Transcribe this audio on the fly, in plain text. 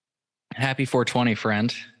Happy 420,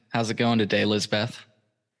 friend. How's it going today, Lizbeth?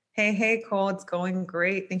 Hey, Cole. It's going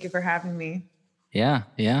great. Thank you for having me. Yeah.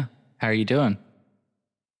 How are you doing?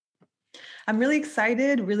 I'm really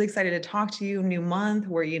excited to talk to you. New month.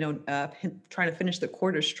 We're, trying to finish the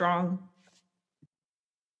quarter strong.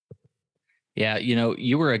 Yeah,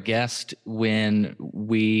 you were a guest when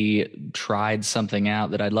we tried something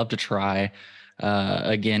out that I'd love to try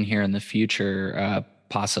again here in the future,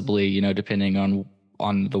 possibly, depending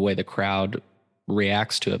on the way the crowd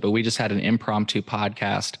reacts to it. But we just had an impromptu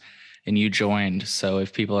podcast and you joined. So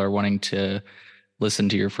if people are wanting to listen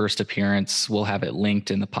to your first appearance, we'll have it linked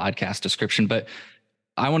in the podcast description. But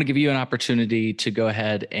I want to give you an opportunity to go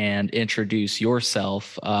ahead and introduce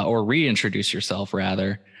yourself or reintroduce yourself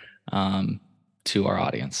rather to our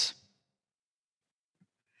audience.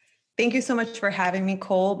 Thank you so much for having me,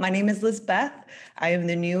 Cole. My name is Lizbeth. I am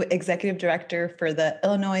the new executive director for the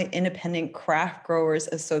Illinois Independent Craft Growers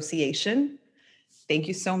Association. Thank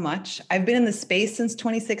you so much. I've been in the space since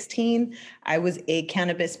 2016. I was a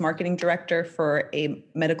cannabis marketing director for a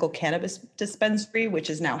medical cannabis dispensary, which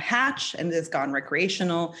is now Hatch and has gone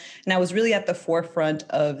recreational. And I was really at the forefront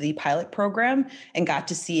of the pilot program and got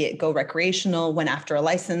to see it go recreational, went after a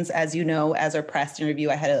license. As you know, as our press interview,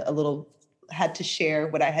 I had had to share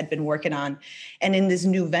what I had been working on. And in this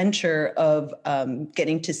new venture of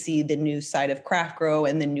getting to see the new side of craft grow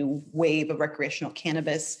and the new wave of recreational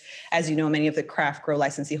cannabis, as you know, many of the craft grow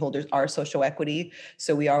licensee holders are social equity.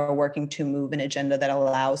 So we are working to move an agenda that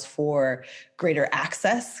allows for greater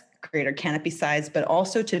access, greater canopy size, but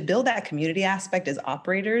also to build that community aspect as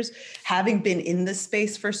operators. Having been in this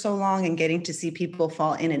space for so long and getting to see people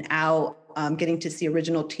fall in and out, getting to see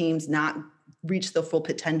original teams not reach the full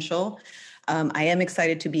potential. I am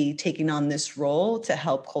excited to be taking on this role to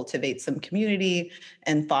help cultivate some community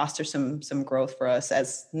and foster some growth for us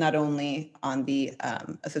as not only on the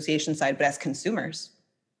association side, but as consumers.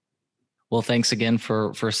 Well, thanks again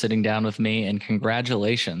for sitting down with me and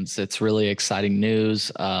congratulations. It's really exciting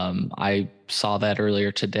news. I saw that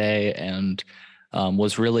earlier today and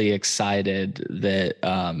was really excited that,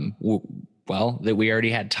 that we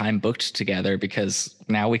already had time booked together because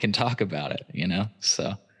now we can talk about it,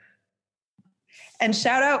 so. And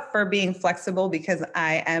shout out for being flexible because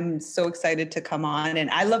I am so excited to come on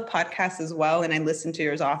and I love podcasts as well. And I listen to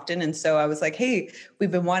yours often. And so I was like, hey,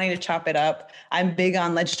 we've been wanting to chop it up. I'm big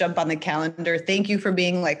on let's jump on the calendar. Thank you for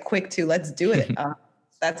being like quick to let's do it.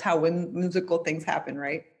 That's how when musical things happen,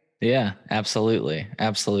 right? Yeah, absolutely.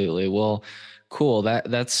 Well, cool.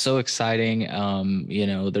 That's so exciting.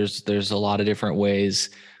 There's a lot of different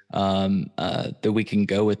ways that we can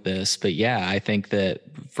go with this. But yeah, I think that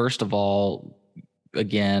first of all,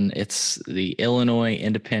 again, it's the Illinois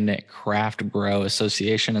Independent Craft Grow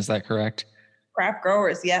Association. Is that correct? Craft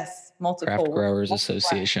growers, yes. Craft Growers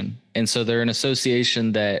Association. And so they're an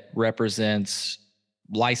association that represents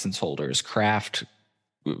license holders, craft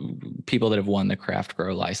people that have won the craft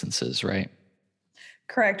grow licenses, right?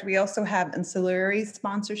 Correct. We also have ancillary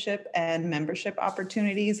sponsorship and membership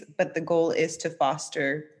opportunities, but the goal is to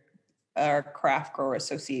foster our Craft Grower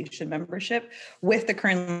Association membership with the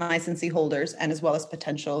current licensee holders and as well as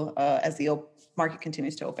potential as the market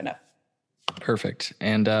continues to open up. Perfect.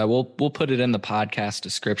 And we'll put it in the podcast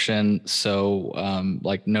description. So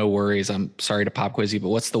no worries. I'm sorry to pop quiz you, but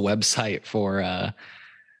what's the website for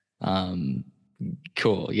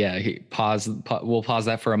cool. Yeah. We'll pause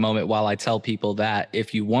that for a moment while I tell people that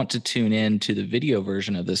if you want to tune in to the video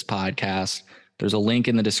version of this podcast, there's a link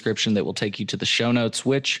in the description that will take you to the show notes,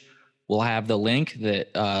 which will have the link that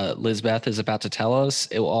Lizbeth is about to tell us.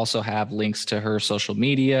 It will also have links to her social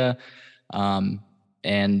media and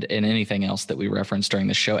anything else that we reference during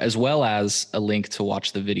the show, as well as a link to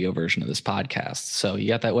watch the video version of this podcast. So you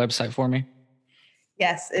got that website for me?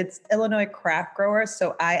 Yes, it's Illinois Craft Grower.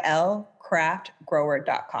 So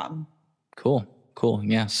ilcraftgrower.com. Cool.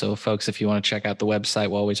 Yeah. So folks, if you want to check out the website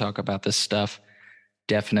while we talk about this stuff,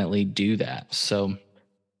 definitely do that. So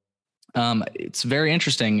it's very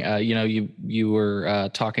interesting. You were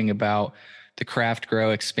talking about the craft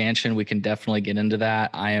grow expansion. We can definitely get into that.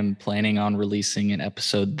 I am planning on releasing an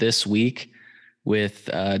episode this week with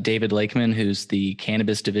David Lakeman, who's the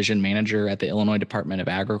cannabis division manager at the Illinois Department of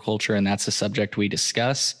Agriculture, and that's a subject we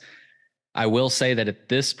discuss. I will say that at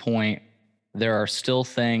this point, there are still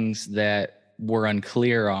things that we're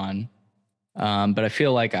unclear on, but I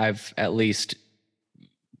feel like I've at least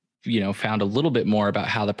found a little bit more about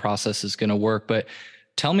how the process is going to work. But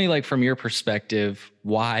tell me, from your perspective,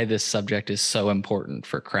 why this subject is so important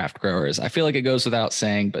for craft growers. I feel like it goes without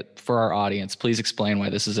saying, but for our audience, please explain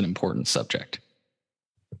why this is an important subject.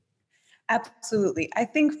 Absolutely. I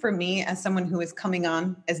think for me, as someone who is coming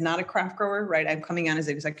on as not a craft grower, right? I'm coming on as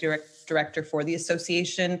executive director for the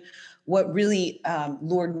association. What really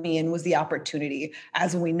lured me in was the opportunity.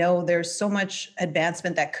 As we know, there's so much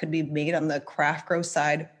advancement that could be made on the craft grow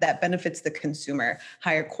side that benefits the consumer.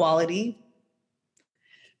 Higher quality,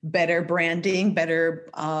 better branding, better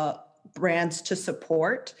brands to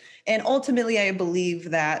support. And ultimately, I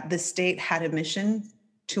believe that the state had a mission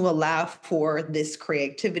to allow for this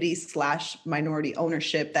creativity / minority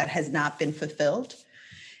ownership that has not been fulfilled.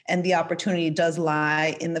 And the opportunity does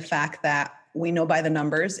lie in the fact that we know by the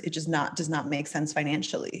numbers, it just does not make sense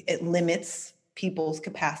financially. It limits people's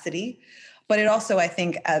capacity, but it also, I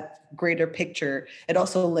think, at greater picture, it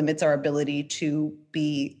also limits our ability to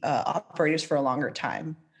be operators for a longer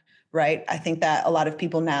time. Right. I think that a lot of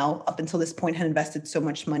people now, up until this point, had invested so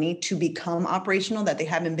much money to become operational that they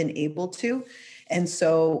haven't been able to. And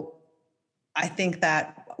so I think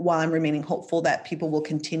that while I'm remaining hopeful that people will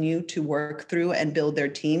continue to work through and build their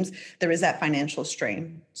teams, there is that financial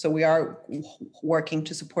strain. So we are working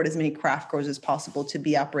to support as many craft growers as possible to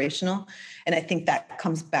be operational. And I think that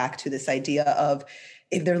comes back to this idea of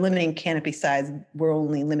if they're limiting canopy size, we're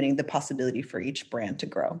only limiting the possibility for each brand to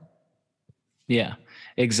grow. Yeah,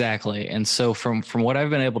 exactly. And so from what I've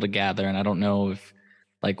been able to gather, and I don't know if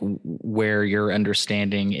like where your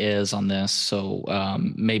understanding is on this, so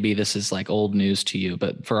maybe this is like old news to you,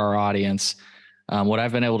 but for our audience, what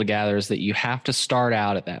I've been able to gather is that you have to start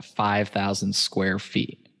out at that 5,000 square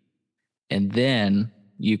feet, and then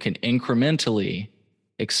you can incrementally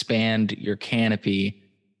expand your canopy,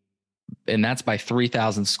 and that's by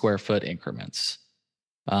 3,000 square foot increments.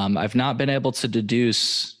 I've not been able to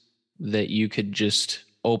deduce that you could just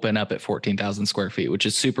open up at 14,000 square feet, which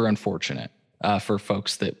is super unfortunate for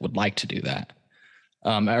folks that would like to do that.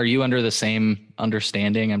 Are you under the same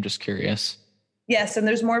understanding? I'm just curious. Yes, and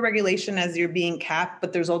there's more regulation as you're being capped,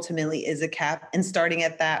 but there's ultimately is a cap. And starting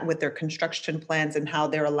at that with their construction plans and how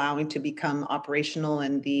they're allowing to become operational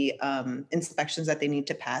and the inspections that they need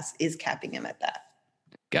to pass is capping them at that.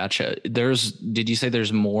 Gotcha. Did you say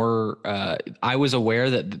there's more? I was aware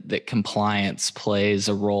that compliance plays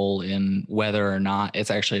a role in whether or not it's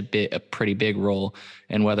actually a pretty big role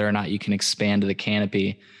in whether or not you can expand the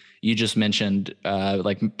canopy. You just mentioned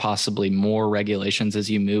like possibly more regulations as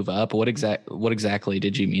you move up. What exactly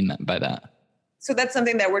did you mean by that? So that's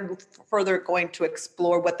something that we're further going to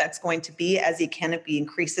explore what that's going to be as the canopy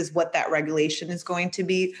increases, what that regulation is going to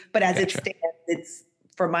be. But as Gotcha. it stands, it's,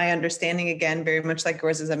 for my understanding, again, very much like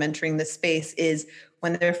yours as I'm entering this space, is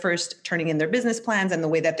when they're first turning in their business plans and the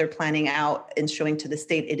way that they're planning out and showing to the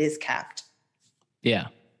state, it is capped. Yeah,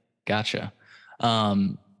 gotcha.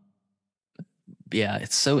 Yeah,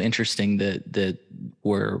 it's so interesting that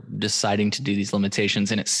we're deciding to do these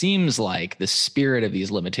limitations, and it seems like the spirit of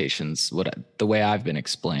these limitations, the way I've been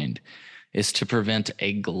explained, is to prevent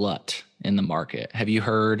a glut in the market. Have you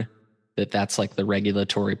heard that that's like the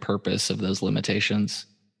regulatory purpose of those limitations?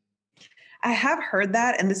 I have heard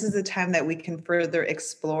that, and this is the time that we can further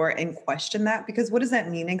explore and question that, because what does that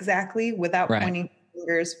mean exactly? Without Right. pointing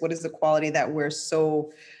fingers, what is the quality that we're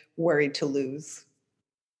so worried to lose?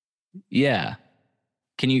 Yeah.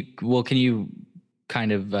 Can you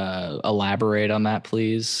kind of elaborate on that,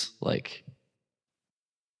 please? Like,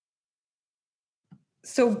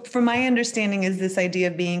 so from my understanding is this idea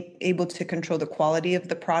of being able to control the quality of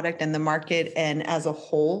the product and the market and as a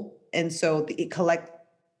whole. And so it collect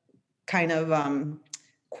kind of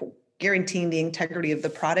guaranteeing the integrity of the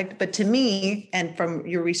product. But to me, and from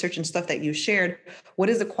your research and stuff that you shared, what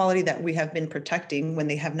is the quality that we have been protecting when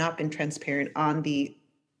they have not been transparent on the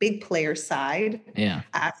big player side yeah.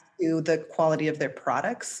 as to the quality of their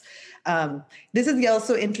products? This is the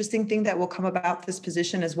also interesting thing that will come about this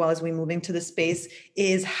position as well as we move into the space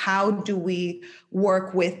is how do we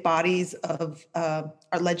work with bodies of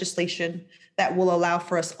our legislation that will allow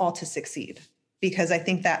for us all to succeed? Because I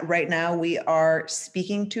think that right now we are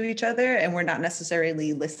speaking to each other and we're not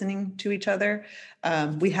necessarily listening to each other.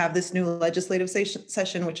 We have this new legislative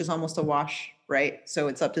session, which is almost a wash, right? So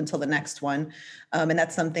it's up until the next one. And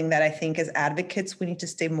that's something that I think as advocates, we need to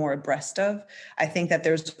stay more abreast of. I think that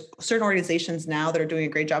there's certain organizations now that are doing a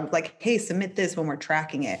great job, like, hey, submit this when we're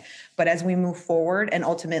tracking it. But as we move forward, and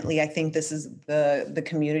ultimately, I think this is the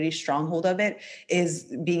community stronghold of it, is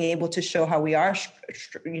being able to show how we are,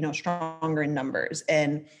 stronger in numbers.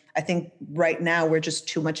 And I think right now we're just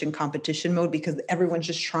too much in competition mode because everyone's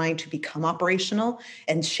just trying to become operational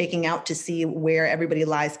and shaking out to see where everybody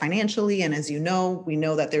lies financially. And as you know, we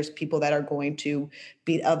know that there's people that are going to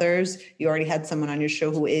beat others. You already had someone on your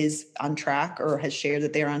show who is on track or has shared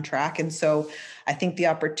that they're on track. And so I think the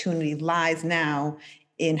opportunity lies now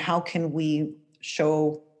in how can we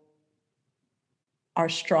show our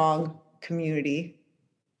strong community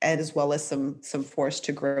as well as some force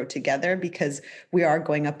to grow together, because we are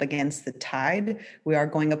going up against the tide. We are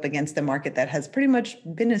going up against the market that has pretty much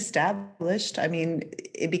been established. I mean,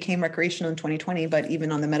 it became recreational in 2020, but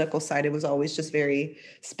even on the medical side, it was always just very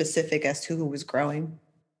specific as to who was growing.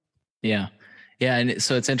 Yeah. Yeah. And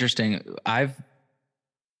so it's interesting.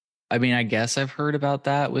 I guess I've heard about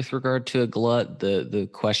that with regard to a glut, the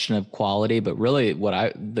question of quality, but really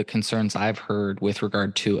the concerns I've heard with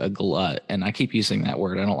regard to a glut, and I keep using that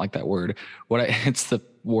word. I don't like that word. It's the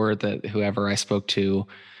word that whoever I spoke to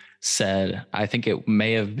said. I think it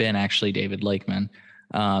may have been actually David Lakeman.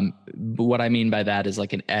 But what I mean by that is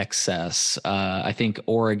like an excess. I think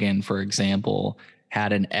Oregon, for example,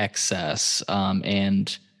 had an excess,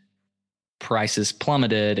 and prices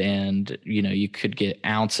plummeted, and you could get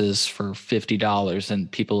ounces for $50,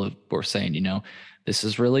 and people were saying, this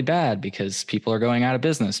is really bad because people are going out of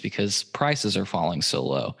business because prices are falling so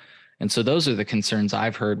low. And so those are the concerns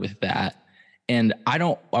I've heard with that. And I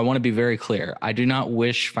want to be very clear. I do not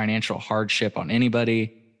wish financial hardship on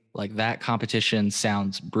anybody. Like, that competition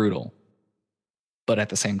sounds brutal. But at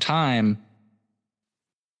the same time,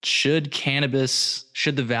 should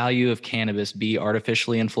the value of cannabis be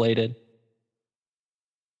artificially inflated?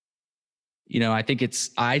 I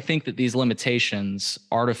think that these limitations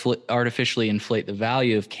artificially inflate the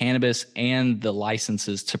value of cannabis and the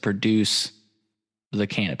licenses to produce the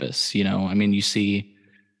cannabis. You see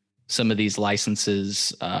some of these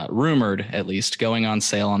licenses, rumored at least, going on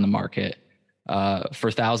sale on the market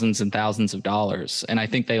for thousands and thousands of dollars. And I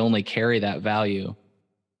think they only carry that value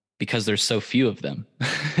because there's so few of them,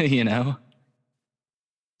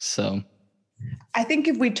 So I think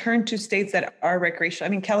if we turn to states that are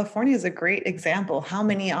recreational, California is a great example. How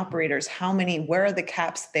many operators, where are the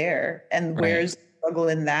caps there? And where's the struggle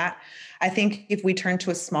in that? I think if we turn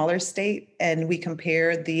to a smaller state and we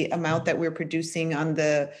compare the amount that we're producing on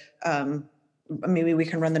the, maybe we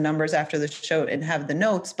can run the numbers after the show and have the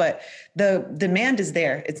notes, but the demand is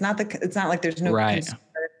there. It's not like there's no consumer.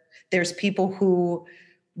 There's people who,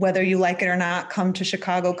 whether you like it or not, come to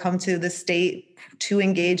Chicago, come to the state to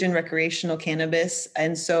engage in recreational cannabis.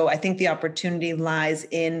 And so I think the opportunity lies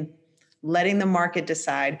in letting the market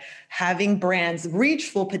decide, having brands reach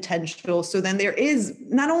full potential. So then there is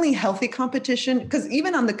not only healthy competition, because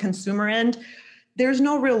even on the consumer end, there's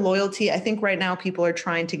no real loyalty. I think right now people are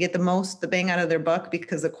trying to get the bang out of their buck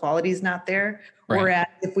because the quality is not there. Right. Whereas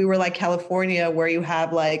if we were like California, where you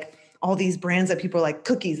have like all these brands that people are like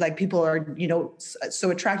cookies, like people are, so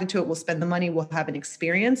attracted to it, will spend the money, will have an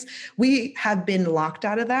experience. We have been locked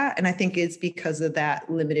out of that. And I think it's because of that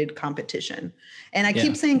limited competition. And I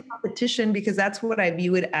keep saying competition because that's what I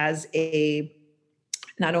view it as, a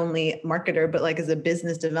not only marketer, but like as a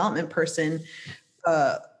business development person.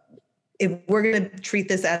 If we're going to treat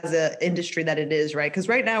this as an industry that it is, right? Because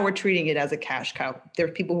right now we're treating it as a cash cow. There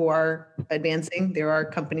are people who are advancing. There are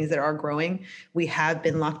companies that are growing. We have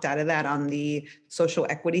been locked out of that on the social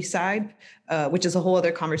equity side, which is a whole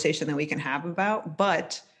other conversation that we can have about.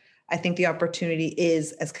 But I think the opportunity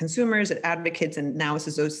is, as consumers and advocates, and now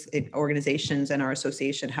as organizations and our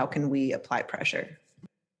association, how can we apply pressure?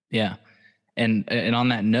 Yeah. And on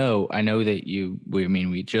that note, I know that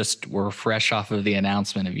we just were fresh off of the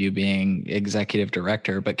announcement of you being executive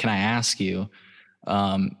director, but can I ask you,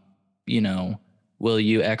 will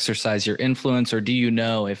you exercise your influence, or do you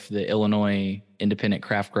know if the Illinois Independent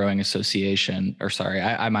Craft Growing Association, or sorry,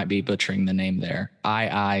 I might be butchering the name there,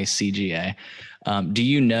 IICGA, do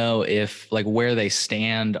you know if, like, where they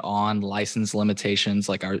stand on license limitations?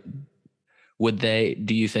 Like,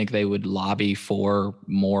 do you think they would lobby for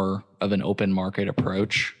more of an open market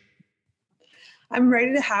approach? I'm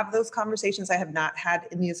ready to have those conversations. I have not had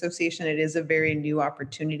in the association. It is a very new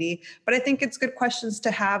opportunity, but I think it's good questions to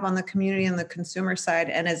have on the community and the consumer side.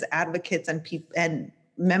 And as advocates and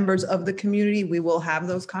members of the community, we will have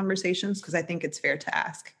those conversations because I think it's fair to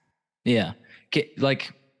ask. Yeah.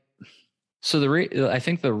 So I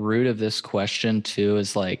think the root of this question too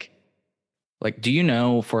is like, do you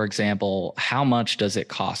know, for example, how much does it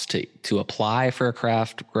cost to apply for a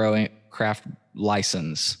craft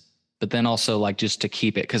license, but then also like just to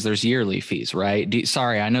keep it, because there's yearly fees, right?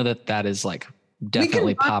 Sorry, I know that is like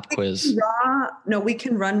definitely pop quiz. We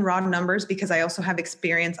can run raw numbers because I also have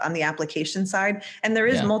experience on the application side, and there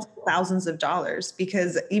is multiple thousands of dollars,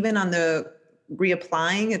 because even on the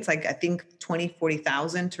reapplying, it's like, I think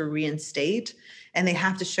 40,000 to reinstate. And they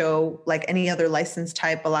have to show, like any other license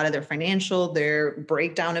type, a lot of their financial, their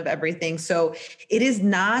breakdown of everything. So it is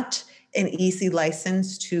not an easy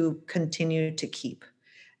license to continue to keep.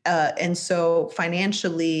 And so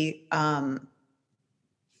financially,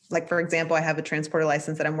 like for example, I have a transporter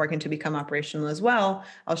license that I'm working to become operational as well.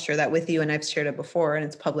 I'll share that with you, and I've shared it before, and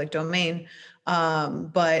it's public domain.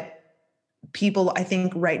 But people, I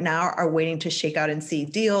think right now are waiting to shake out and see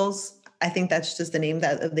deals. I think that's just the name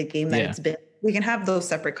of the game that it's been. We can have those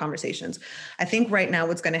separate conversations. I think right now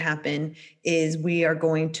what's going to happen is we are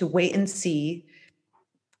going to wait and see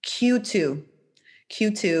Q2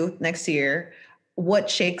 next year,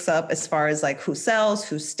 what shakes up as far as like who sells,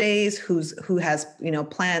 who stays, who has,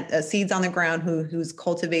 plant seeds on the ground, who's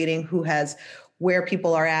cultivating, who has, where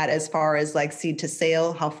people are at as far as like seed to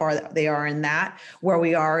sale, how far they are in that, where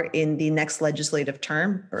we are in the next legislative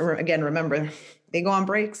term. Again, remember, they go on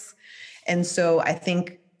breaks. And so I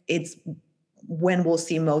think it's when we'll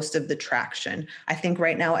see most of the traction. I think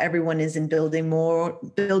right now everyone is in building mode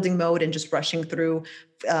and just rushing through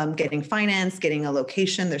getting finance, getting a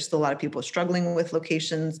location. There's still a lot of people struggling with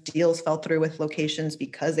locations. Deals fell through with locations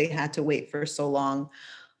because they had to wait for so long.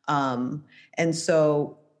 And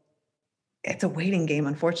so it's a waiting game,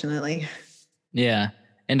 unfortunately. Yeah.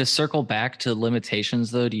 And to circle back to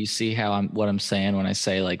limitations though, do you see how what I'm saying when I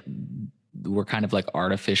say like we're kind of like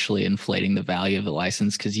artificially inflating the value of the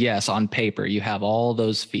license? Because yes, on paper you have all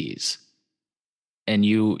those fees, and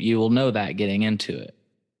you will know that getting into it.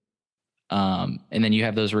 And then you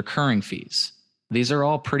have those recurring fees. These are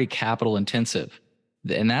all pretty capital intensive,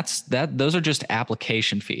 and those are just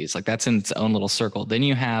application fees. Like that's in its own little circle. Then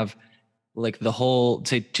you have like the whole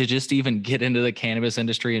to just even get into the cannabis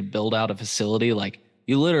industry and build out a facility. Like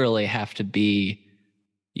you literally have to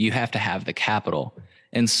have the capital.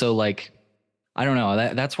 And so like, I don't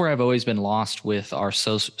know, that's where I've always been lost with our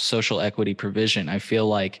social equity provision. I feel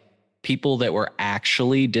like people that were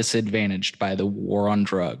actually disadvantaged by the war on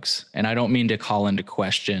drugs, and I don't mean to call into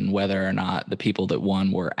question whether or not the people that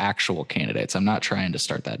won were actual candidates. I'm not trying to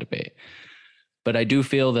start that debate. But I do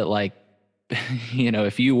feel that like,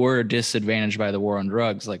 if you were disadvantaged by the war on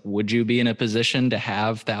drugs, like, would you be in a position to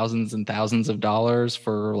have thousands and thousands of dollars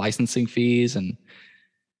for licensing fees and,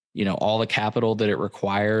 all the capital that it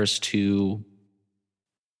requires to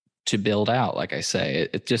build out? Like I say,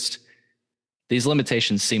 it just, these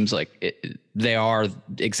limitations seems like they are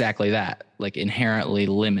exactly that, like inherently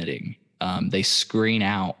limiting. They screen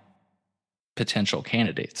out potential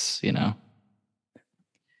candidates,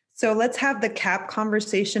 So let's have the cap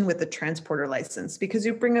conversation with the transporter license, because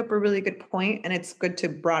you bring up a really good point, and it's good to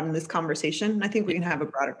broaden this conversation. I think we can have a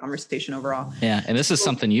broader conversation overall. Yeah, and this is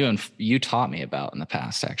something you taught me about in the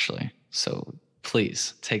past, actually. So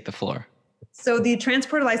please take the floor. So the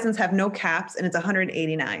transporter license have no caps, and it's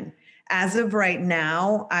 189. As of right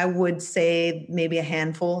now, I would say maybe a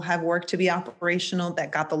handful have worked to be operational,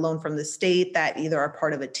 that got the loan from the state, that either are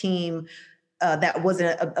part of a team. That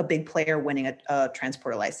wasn't a big player winning a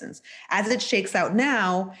transporter license. As it shakes out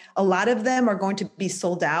now, a lot of them are going to be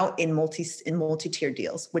sold out in multi-tier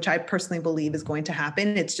deals, which I personally believe is going to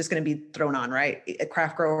happen. It's just going to be thrown on, right? A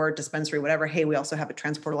craft grower, dispensary, whatever. Hey, we also have a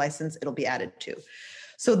transporter license. It'll be added to.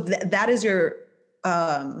 So that is your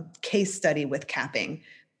case study with capping.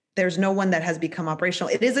 There's no one that has become operational.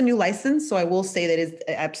 It is a new license, so I will say that is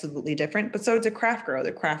absolutely different. But so it's a craft grow.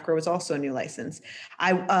 The craft grow is also a new license.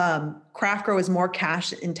 Craft grow is more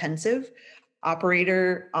cash intensive.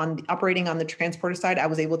 Operating on the transporter side, I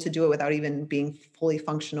was able to do it without even being fully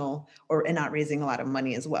functional and not raising a lot of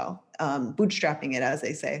money as well. Bootstrapping it, as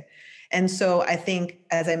they say. And so I think,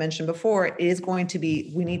 as I mentioned before, it is going to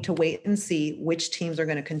be, we need to wait and see which teams are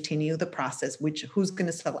going to continue the process, who's going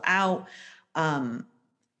to sell out.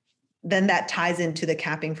 Then that ties into the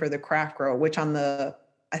capping for the craft grow, which on the,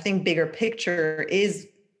 I think, bigger picture is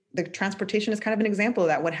the transportation is kind of an example of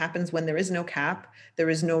that. What happens when there is no cap, there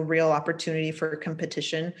is no real opportunity for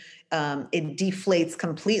competition. It deflates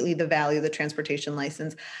completely the value of the transportation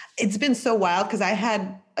license. It's been so wild because I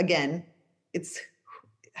had, again, it's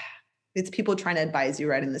people trying to advise you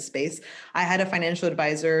right in this space. I had a financial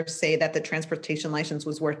advisor say that the transportation license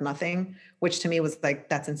was worth nothing, which to me was like,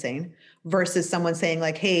 that's insane, versus someone saying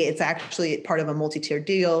like, hey, it's actually part of a multi-tier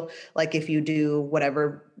deal. Like if you do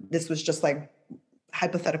whatever, this was just like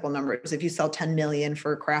hypothetical numbers. If you sell 10 million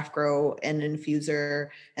for craft grow and infuser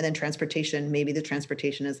and then transportation, maybe the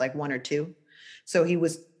transportation is like 1 or 2. So he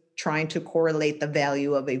was trying to correlate the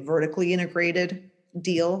value of a vertically integrated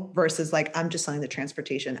deal versus like, I'm just selling the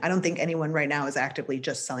transportation. I don't think anyone right now is actively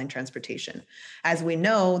just selling transportation. As we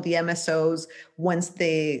know, the MSOs, once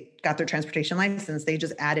they got their transportation license, they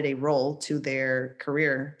just added a role to their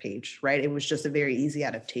career page, right? It was just a very easy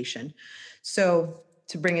adaptation. So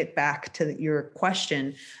to bring it back to your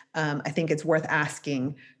question, I think it's worth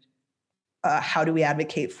asking, how do we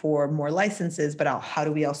advocate for more licenses, but how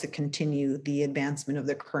do we also continue the advancement of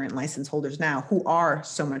the current license holders now who are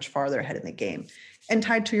so much farther ahead in the game? And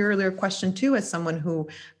tied to your earlier question too, as someone who,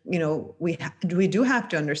 we do have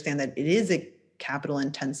to understand that it is a capital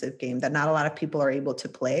intensive game that not a lot of people are able to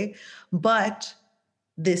play. But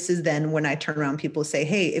this is then when I turn around, people say,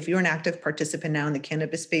 hey, if you're an active participant now in the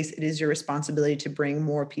cannabis space, it is your responsibility to bring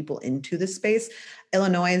more people into the space.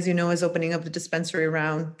 Illinois, as you know, is opening up the dispensary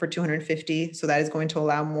round for 250. So that is going to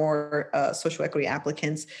allow more social equity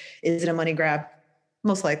applicants. Is it a money grab?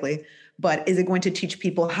 Most likely. But is it going to teach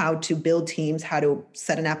people how to build teams, how to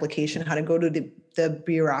set an application, how to go to the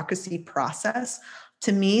bureaucracy process?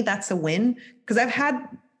 To me, that's a win, because I've had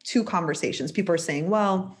two conversations. People are saying,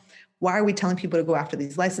 well, why are we telling people to go after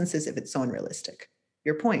these licenses if it's so unrealistic?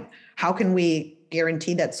 Your point. How can we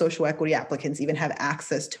guarantee that social equity applicants even have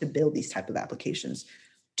access to build these type of applications?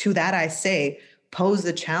 To that, I say, pose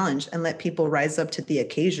the challenge and let people rise up to the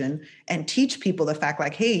occasion and teach people the fact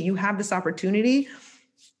like, hey, you have this opportunity.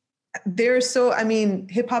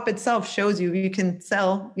 Hip hop itself shows you can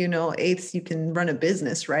sell, eighths, you can run a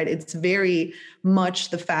business, right? It's very much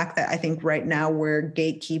the fact that I think right now we're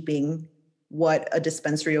gatekeeping what a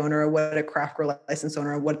dispensary owner or what a craft grow license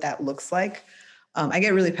owner, what that looks like. I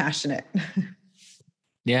get really passionate.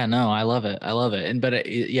 Yeah, no, I love it. In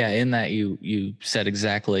that you said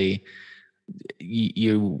exactly,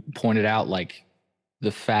 you pointed out like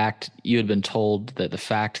the fact you had been told that the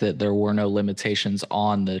fact that there were no limitations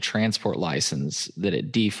on the transport license, that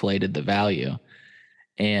it deflated the value.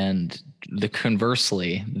 And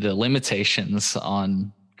conversely, the limitations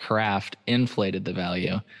on craft inflated the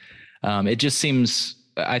value. It just seems,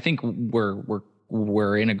 I think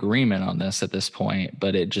we're in agreement on this at this point,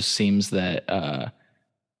 but it just seems that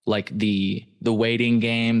like the waiting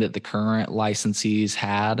game that the current licensees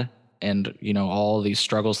had, and all these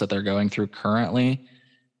struggles that they're going through currently,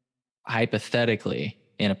 hypothetically,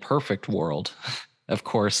 in a perfect world, of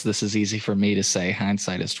course, this is easy for me to say,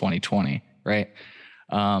 hindsight is 2020, right?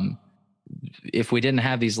 If we didn't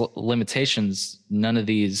have these limitations, none of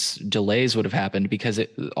these delays would have happened, because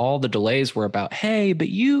all the delays were about, hey, but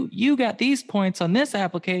you got these points on this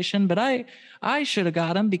application, but I should have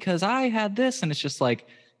got them because I had this. And it's just like,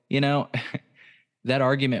 that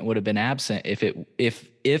argument would have been absent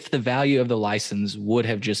if the value of the license would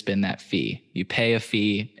have just been that fee. You pay a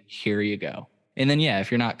fee, here you go. And then, yeah,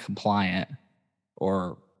 if you're not compliant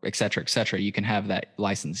or et cetera, you can have that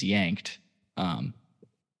license yanked.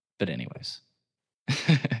 But anyways,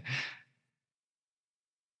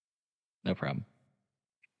 no problem.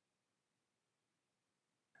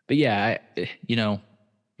 But yeah,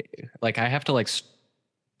 I have to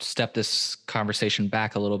step this conversation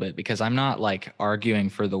back a little bit, because I'm not arguing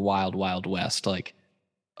for the wild, wild west. Like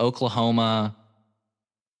Oklahoma,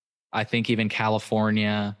 I think even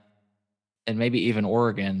California, and maybe even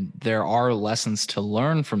Oregon, there are lessons to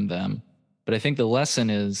learn from them. But I think the lesson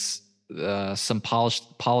is some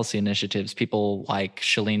policy initiatives people like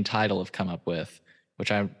Shalene Title have come up with,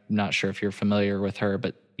 which I'm not sure if you're familiar with her,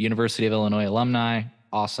 but University of Illinois alumni,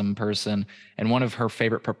 awesome person. And one of her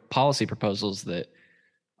favorite policy proposals that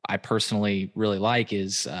I personally really like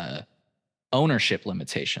is ownership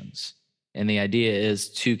limitations. And the idea is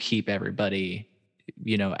to keep everybody,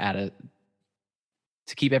 to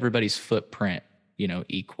keep everybody's footprint,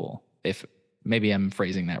 equal. If maybe I'm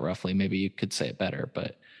phrasing that roughly, maybe you could say it better,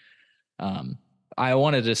 but I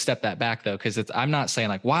wanted to step that back though, because I'm not saying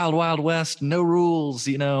like wild, wild west, no rules,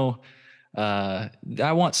 I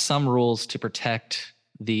want some rules to protect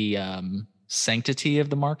the sanctity of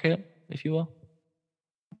the market, if you will.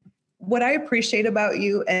 What I appreciate about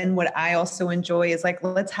you and what I also enjoy is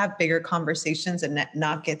let's have bigger conversations and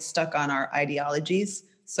not get stuck on our ideologies.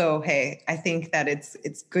 So, hey, I think that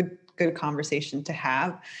it's good conversation to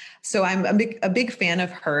have. So I'm a big fan of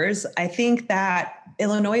hers. I think that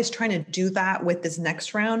Illinois is trying to do that with this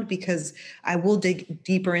next round, because I will dig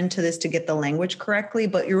deeper into this to get the language correctly,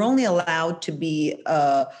 but you're only allowed to be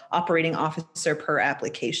a operating officer per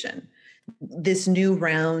application. This new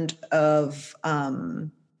round of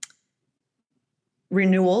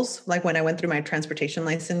renewals, like when I went through my transportation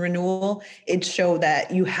license renewal, it showed that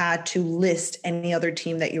you had to list any other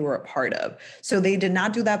team that you were a part of. So they did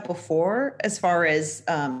not do that before as far as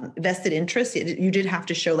vested interest. You did have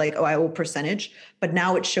to show I owe percentage, but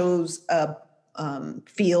now it shows a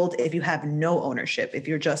field if you have no ownership, if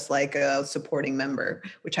you're just a supporting member,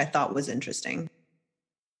 which I thought was interesting.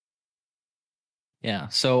 Yeah.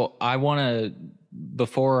 So I want to,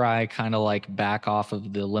 before I kind of back off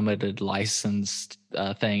of the limited license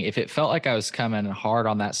thing, if it felt like I was coming hard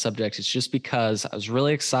on that subject, it's just because I was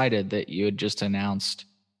really excited that you had just announced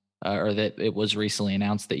or that it was recently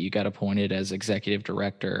announced that you got appointed as executive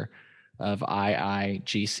director of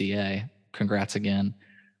IIGCA. Congrats again.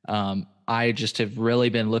 I just have really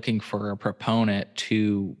been looking for a proponent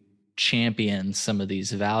to champion some of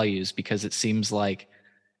these values, because it seems like,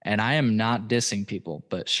 and I am not dissing people,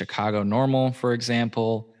 but Chicago Normal, for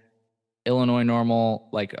example, Illinois Normal,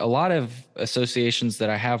 like a lot of associations that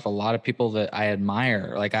I have, a lot of people that I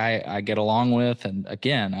admire, like I get along with. And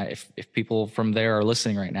again, if people from there are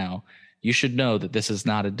listening right now, you should know that this is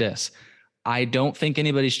not a diss. I don't think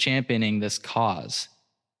anybody's championing this cause.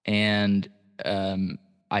 And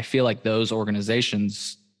I feel like those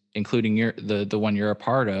organizations, including the one you're a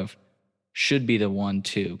part of, should be the one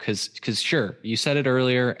too. Cause sure, you said it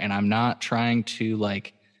earlier, and I'm not trying to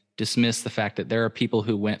like dismiss the fact that there are people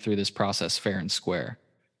who went through this process fair and square,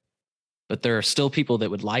 but there are still people that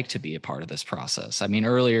would like to be a part of this process. I mean,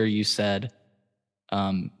 earlier you said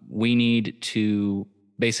we need to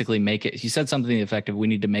basically make it, you said something effective, we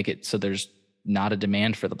need to make it so there's not a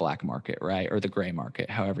demand for the black market, right? Or the gray market,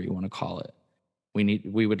 however you want to call it.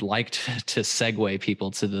 We would like to segue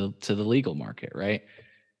people to the legal market, right?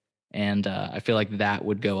 And I feel like that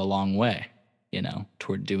would go a long way,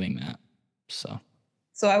 toward doing that. So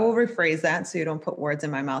I will rephrase that so you don't put words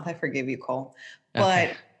in my mouth. I forgive you, Cole.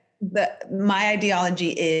 Okay. But my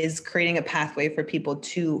ideology is creating a pathway for people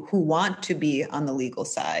who want to be on the legal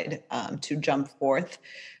side to jump forth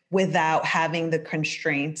without having the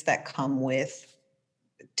constraints that come with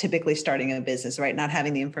typically starting a business, right? Not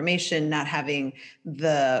having the information, not having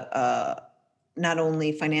the not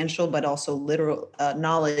only financial, but also literal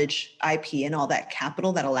knowledge, IP, and all that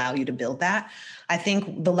capital that allow you to build that. I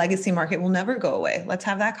think the legacy market will never go away. Let's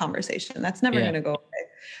have that conversation. That's never going to go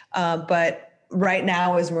away. But right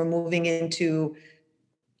now, as we're moving into,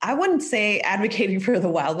 I wouldn't say advocating for the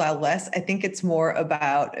wild, wild west. I think it's more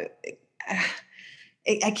about,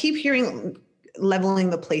 I keep hearing leveling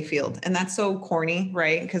the play field, and that's so corny,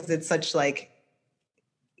 right? Because it's such like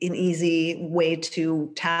an easy way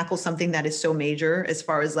to tackle something that is so major, as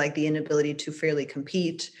far as like the inability to fairly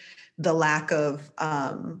compete, the lack of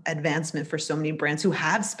advancement for so many brands who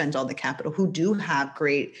have spent all the capital, who do have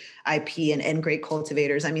great IP and great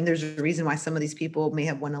cultivators. I mean, there's a reason why some of these people may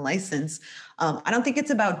have won a license. I don't think it's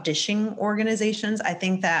about dishing organizations. I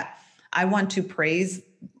think that I want to praise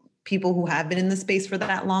people who have been in the space for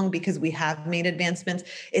that long, because we have made advancements.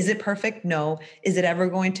 Is it perfect? No. Is it ever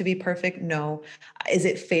going to be perfect? No. Is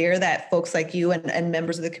it fair that folks like you and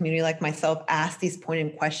members of the community like myself ask these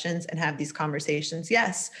pointed questions and have these conversations?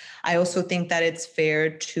 Yes. I also think that it's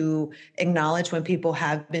fair to acknowledge when people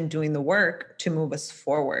have been doing the work to move us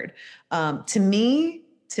forward. To me,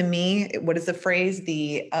 what is the phrase?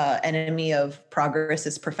 The enemy of progress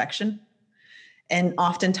is perfection. And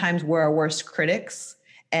oftentimes we're our worst critics.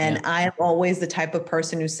 And I am always the type of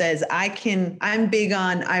person who says, I'm big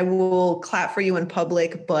on, I will clap for you in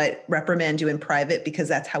public, but reprimand you in private, because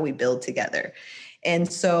that's how we build together. And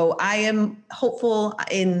so I am hopeful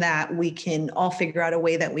in that we can all figure out a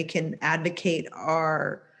way that we can advocate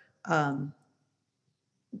our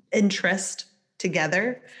interest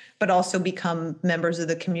together, but also become members of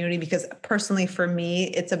the community. Because personally, for me,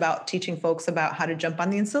 it's about teaching folks about how to jump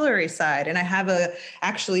on the ancillary side. And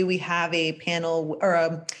we have a panel or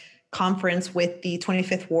a conference with the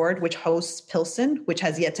 25th Ward, which hosts Pilsen, which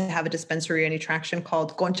has yet to have a dispensary or any traction,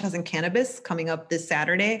 called Conchas and Cannabis, coming up this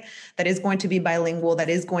Saturday. That is going to be bilingual. That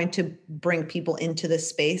is going to bring people into the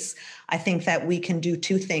space. I think that we can do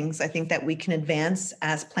two things. I think that we can advance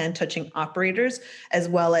as plant touching operators, as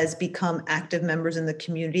well as become active members in the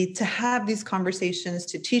community, to have these conversations,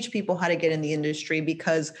 to teach people how to get in the industry,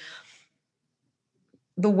 because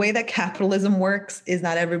the way that capitalism works is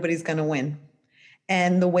not everybody's going to win.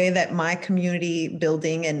 And the way that my community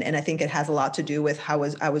building, and I think it has a lot to do with how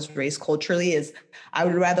I was raised culturally, is I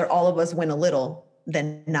would rather all of us win a little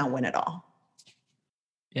than not win at all.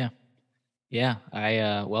 Yeah.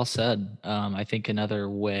 Yeah. Well said. I think another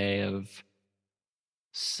way of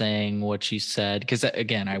saying what you said, because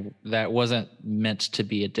again, that wasn't meant to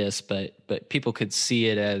be a diss, but people could see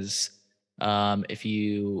it as if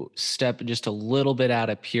you step just a little bit out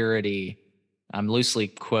of purity. I'm loosely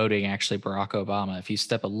quoting actually Barack Obama. If you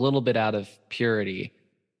step a little bit out of purity,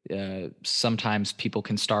 sometimes people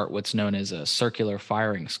can start what's known as a circular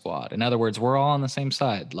firing squad. In other words, we're all on the same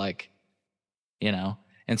side,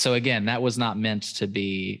 And so again, that was not meant to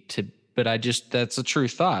be but that's a true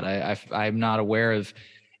thought. I'm not aware of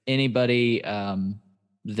anybody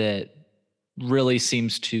that really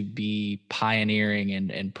seems to be pioneering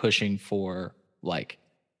and pushing for like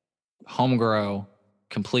home grow,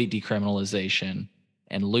 complete decriminalization,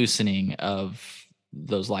 and loosening of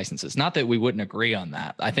those licenses. Not that we wouldn't agree on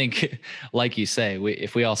that. I think, like you say,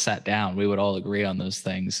 if we all sat down, we would all agree on those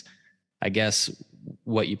things. I guess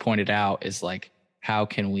what you pointed out is like, how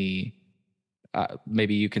can we,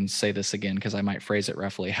 maybe you can say this again, because I might phrase it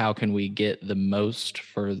roughly. How can we get the most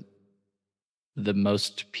for the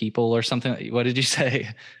most people or something? What did you say?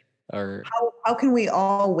 Or how can we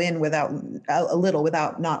all win without a little,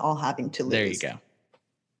 without not all having to lose? There you go.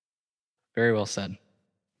 Very well said.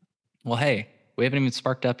 Well, hey, we haven't even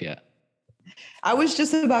sparked up yet. I was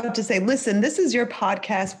just about to say, listen, this is your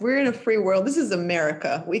podcast. We're in a free world. This is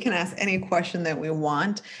America. We can ask any question that we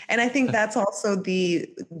want. And I think that's also the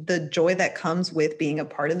joy that comes with being a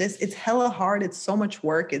part of this. It's hella hard. It's so much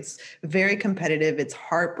work. It's very competitive. It's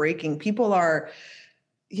heartbreaking. People are,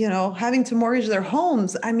 having to mortgage their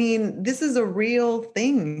homes. I mean, this is a real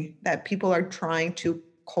thing that people are trying to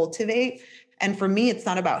cultivate. And for me, it's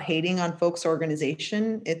not about hating on folks'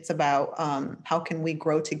 organization. It's about how can we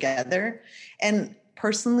grow together. And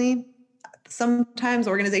personally, sometimes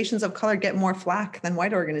organizations of color get more flack than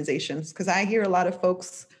white organizations, because I hear a lot of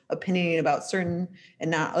folks opinionating about certain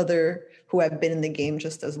and not other who have been in the game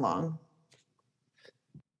just as long.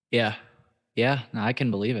 Yeah. No, I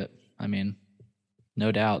can believe it. I mean,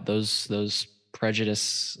 no doubt the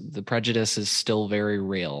prejudice is still very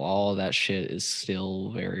real. All of that shit is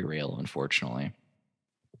still very real, unfortunately.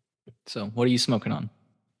 So what are you smoking on?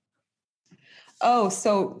 Oh,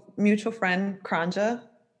 so mutual friend Kranja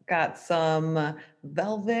got some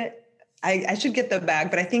velvet. I should get the bag,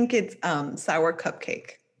 but I think it's sour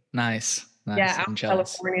cupcake. Nice. Yeah, I'm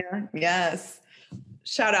California. Yes.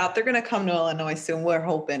 Shout out. They're going to come to Illinois soon. We're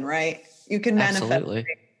hoping, right? You can manifest.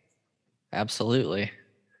 Absolutely.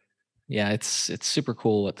 Yeah, it's super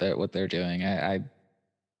cool what they're doing. I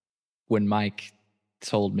when Mike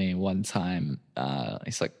told me one time,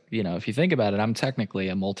 he's like, if you think about it, I'm technically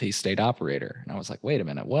a multi-state operator. And I was like, wait a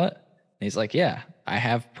minute, what? And he's like, yeah, I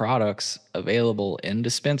have products available in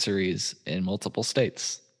dispensaries in multiple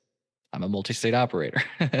states. I'm a multi-state operator.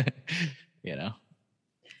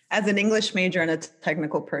 As an English major and a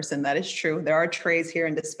technical person, that is true. There are trays here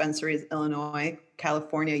in dispensaries, Illinois,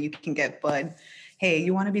 California. You can get bud. Hey,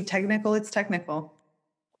 you want to be technical? It's technical.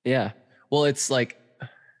 Yeah. Well, it's like,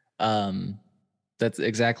 that's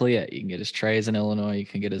exactly it. You can get his trays in Illinois. You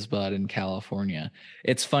can get his bud in California.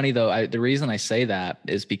 It's funny though. The reason I say that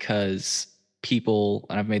is because people,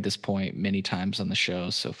 and I've made this point many times on the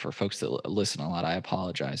show. So for folks that listen a lot, I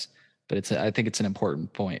apologize. But I think it's an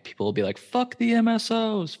important point. People will be like, fuck the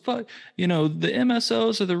MSOs. Fuck, the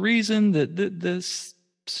MSOs are the reason that this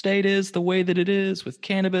state is the way that it is with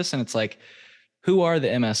cannabis. And it's like, who are the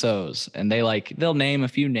MSOs? And they'll name a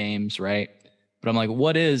few names, right? But I'm like,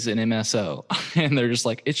 what is an MSO? And they're just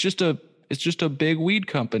like, it's just a big weed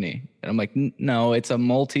company. And I'm like, no, it's a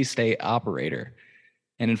multi-state operator.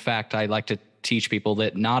 And in fact, I like to teach people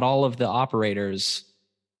that not all of the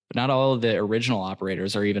original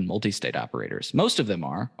operators are even multi-state operators. Most of them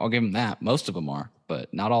are. I'll give them that. Most of them are,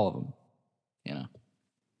 but not all of them,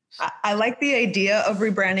 I like the idea of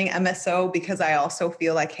rebranding MSO because I also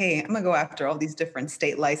feel like, hey, I'm going to go after all these different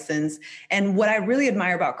state license. And what I really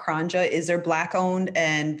admire about Kranja is they're Black owned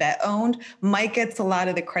and vet owned. Mike gets a lot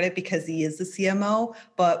of the credit because he is the CMO,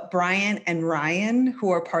 but Brian and Ryan, who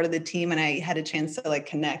are part of the team, and I had a chance to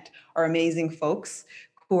connect, are amazing folks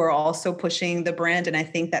who are also pushing the brand. And I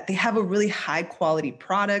think that they have a really high quality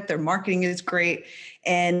product. Their marketing is great.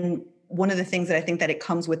 And one of the things that I think that it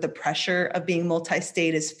comes with the pressure of being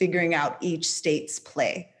multi-state is figuring out each state's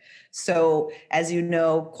play. So as you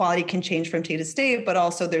know, quality can change from state to state, but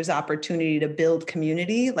also there's opportunity to build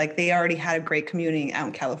community. Like they already had a great community out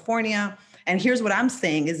in California. And here's what I'm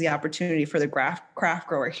saying is the opportunity for the craft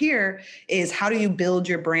grower here is how do you build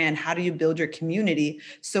your brand? How do you build your community?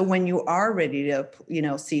 So when you are ready to,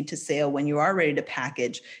 seed to sale, when you are ready to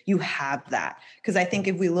package, you have that. Because I think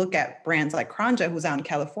if we look at brands like Kranja, who's out in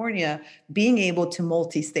California, being able to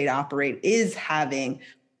multi-state operate is having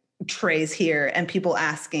trays here and people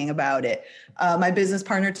asking about it. My business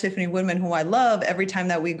partner, Tiffany Woodman, who I love, every time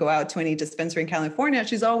that we go out to any dispensary in California,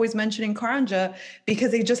 she's always mentioning Kranja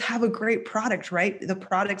because they just have a great product, right? The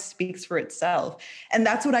product speaks for itself. And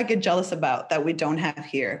that's what I get jealous about that we don't have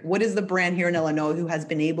here. What is the brand here in Illinois who has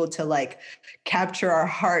been able to capture our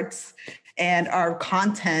hearts and our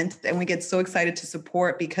content, and we get so excited to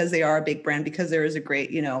support because they are a big brand, because there is a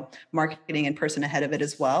great, marketing and person ahead of it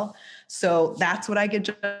as well. So that's what I get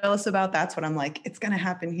jealous about. That's what I'm like, it's going to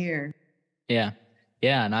happen here. Yeah.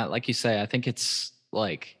 Yeah. And like you say, I think it's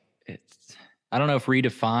I don't know if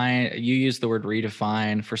redefine, you use the word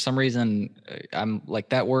redefine. For some reason, I'm like,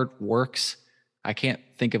 that word works. I can't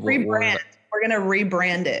think of what word. we're gonna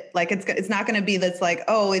rebrand it. Like it's not gonna be this like,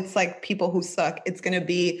 oh, it's like people who suck. It's gonna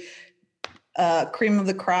be cream of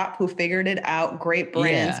the crop who figured it out. Great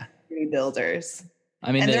brands, Yeah. builders,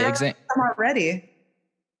 I mean, and there the are some already.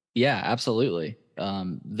 Yeah, absolutely.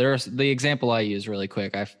 There's the example I use really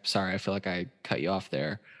quick. Sorry, I feel like I cut you off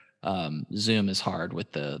there. Zoom is hard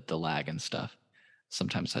with the lag and stuff.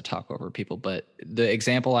 Sometimes I talk over people, but the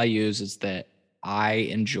example I use is that I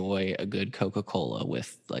enjoy a good Coca-Cola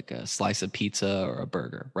with like a slice of pizza or a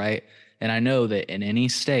burger, right? And I know that in any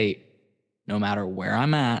state, no matter where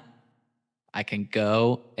I'm at, I can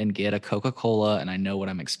go and get a Coca-Cola and I know what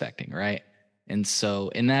I'm expecting, right? And so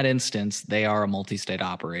in that instance, they are a multi-state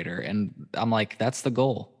operator. And I'm like, that's the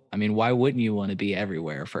goal. I mean, why wouldn't you want to be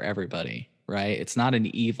everywhere for everybody, right? It's not an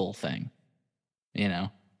evil thing, you know?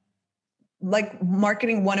 Like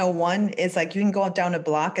marketing 101 is like you can go down a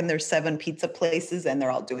block and there's 7 pizza places and they're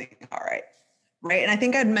all doing all right. Right. And I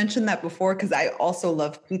think I'd mentioned that before because I also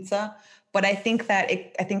love pizza. But I think that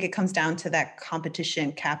it comes down to that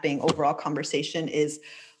competition capping overall conversation is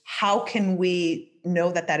how can we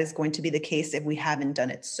know that that is going to be the case if we haven't done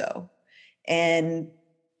it so? And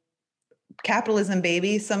capitalism,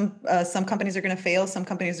 baby. Some companies are going to fail, some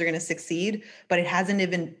companies are going to succeed, but it hasn't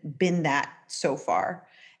even been that so far.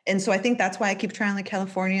 And so I think that's why I keep traveling to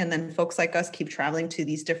California, and then folks like us keep traveling to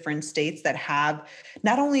these different states that have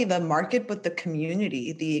not only the market but the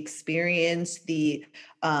community, the experience.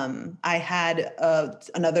 I had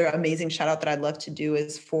another amazing shout out that I'd love to do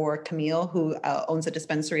is for Camille, who owns a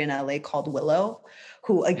dispensary in LA called Willow,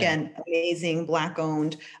 who again, amazing, Black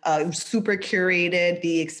owned, super curated,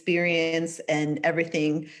 the experience and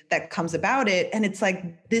everything that comes about it. And it's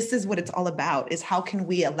like, this is what it's all about, is how can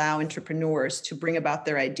we allow entrepreneurs to bring about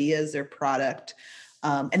their ideas, their product.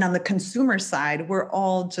 And on the consumer side, we're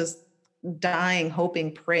all just dying,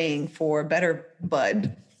 hoping, praying for better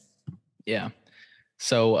bud. Yeah.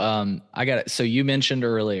 So I got it. So you mentioned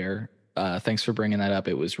earlier, thanks for bringing that up.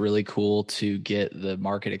 It was really cool to get the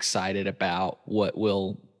market excited about what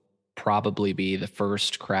will probably be the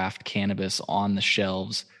first craft cannabis on the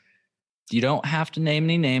shelves. You don't have to name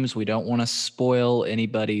any names. We don't want to spoil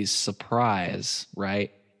anybody's surprise,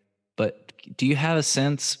 right? But do you have a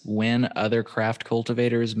sense when other craft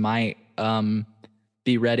cultivators might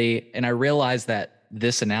be ready? And I realize that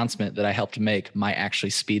this announcement that I helped make might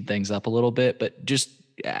actually speed things up a little bit, but just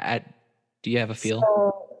do you have a feel?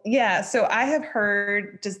 So I have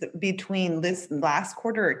heard just between this last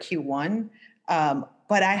quarter or Q1,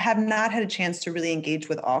 but I have not had a chance to really engage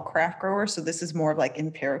with all craft growers. So this is more of like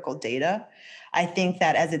empirical data. I think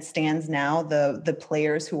that as it stands now, the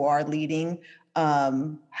players who are leading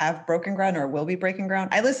have broken ground or will be breaking ground.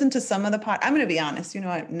 I listened to some of the I'm going to be honest,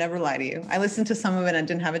 I never lie to you. I listened to some of it and I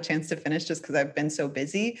didn't have a chance to finish just because I've been so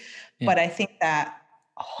busy. Yeah. But I think that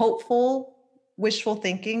hopeful, wishful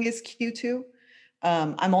thinking is Q2.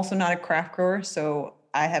 I'm also not a craft grower, so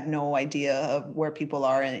I have no idea of where people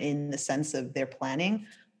are in the sense of their planning.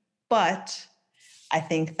 But I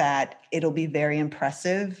think that it'll be very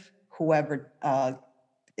impressive, whoever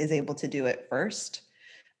is able to do it first.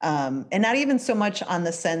 And not even so much on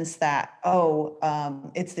the sense that,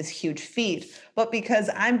 it's this huge feat, but because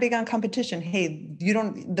I'm big on competition. Hey,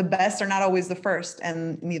 the best are not always the first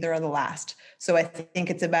and neither are the last. So I think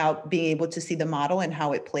it's about being able to see the model and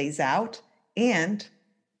how it plays out and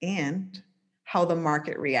how the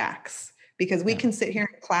market reacts. Because we can sit here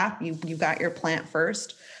and clap, you got your plant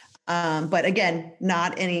first. But again,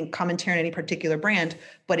 not any commentary on any particular brand,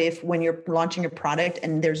 but when you're launching a product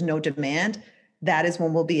and there's no demand, that is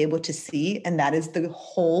when we'll be able to see, and that is the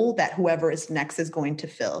hole that whoever is next is going to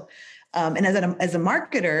fill. And as a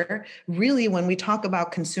marketer, really, when we talk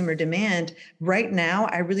about consumer demand, right now,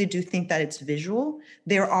 I really do think that it's visual.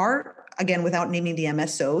 There are, again, without naming the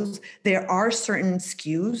MSOs, there are certain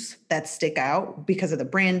SKUs that stick out because of the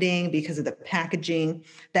branding, because of the packaging,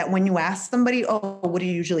 that when you ask somebody, oh, what do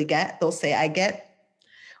you usually get? They'll say, I get,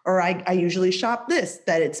 or I usually shop this,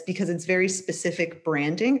 that it's because it's very specific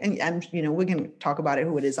branding. And we can talk about it,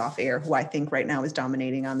 who it is off air, who I think right now is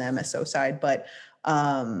dominating on the MSO side. But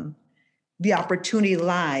the opportunity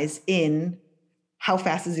lies in how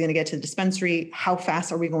fast is it going to get to the dispensary? How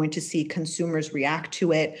fast are we going to see consumers react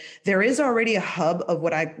to it? There is already a hub of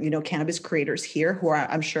what cannabis creators here who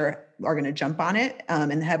I'm sure are going to jump on it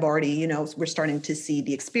and have already, we're starting to see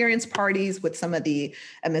the experience parties with some of the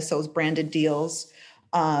MSOs branded deals.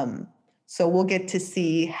 So we'll get to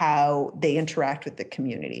see how they interact with the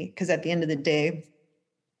community. Because at the end of the day,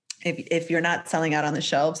 if you're not selling out on the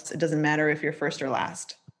shelves, it doesn't matter if you're first or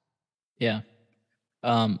last. Yeah.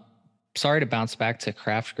 sorry to bounce back to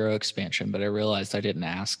craft grow expansion, but I realized I didn't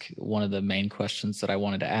ask one of the main questions that I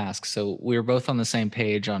wanted to ask. So we were both on the same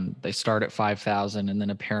page on they start at 5,000 and then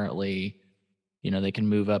apparently, they can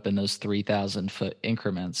move up in those 3,000 foot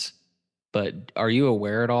increments. But are you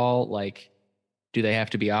aware at all? Like, do they have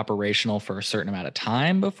to be operational for a certain amount of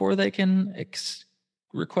time before they can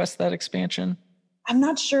request that expansion? I'm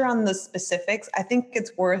not sure on the specifics. I think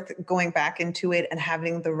it's worth going back into it and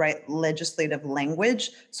having the right legislative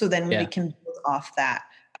language. So then we can build off that.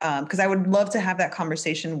 Because I would love to have that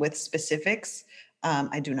conversation with specifics.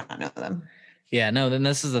 I do not know them. Yeah, no, then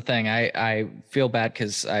this is the thing. I feel bad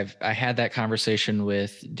because I had that conversation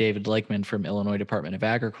with David Lakeman from Illinois Department of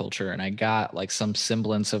Agriculture, and I got like some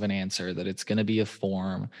semblance of an answer that it's going to be a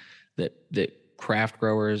form that craft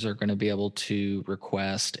growers are going to be able to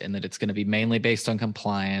request, and that it's going to be mainly based on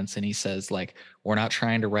compliance. And he says, like, we're not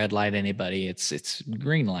trying to red light anybody. It's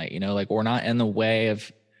green light, like we're not in the way of,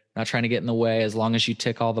 not trying to get in the way. As long as you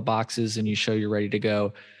tick all the boxes and you show you're ready to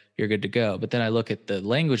go, you're good to go. But then I look at the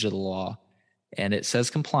language of the law and it says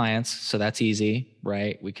compliance. So that's easy,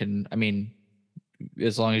 right?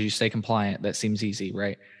 As long as you stay compliant, that seems easy,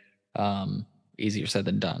 right? Easier said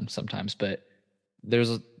than done sometimes, but there's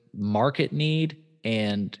a market need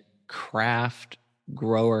and craft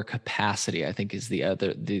grower capacity, I think, is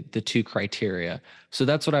the two criteria. So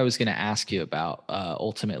that's what I was going to ask you about,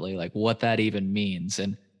 ultimately, like what that even means.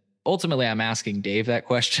 And ultimately I'm asking Dave that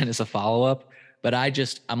question as a follow-up, but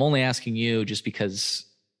I'm only asking you just because,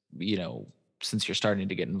 since you're starting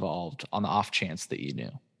to get involved, on the off chance that you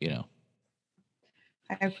knew.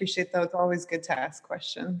 I appreciate that. It's always good to ask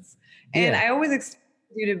questions. And I always expect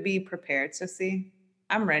you to be prepared. So see,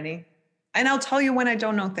 I'm ready. And I'll tell you when I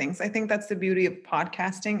don't know things. I think that's the beauty of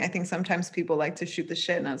podcasting. I think sometimes people like to shoot the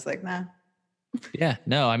shit and I was like, nah. Yeah,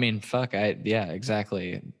 no, fuck.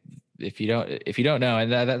 Exactly. If you don't know,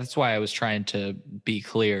 and that's why I was trying to be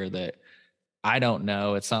clear that I don't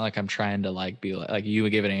know. It's not like I'm trying to be like you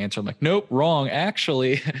would give an answer. I'm like, nope, wrong,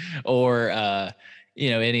 actually, or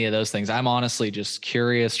any of those things. I'm honestly just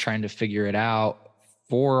curious, trying to figure it out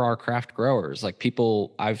for our craft growers. Like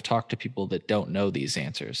I've talked to people that don't know these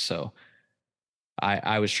answers, so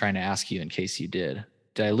I was trying to ask you in case you did.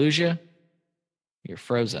 Did I lose you? You're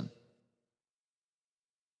frozen.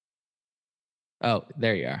 Oh,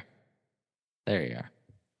 there you are. There you are.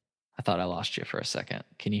 I thought I lost you for a second.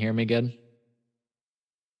 Can you hear me good?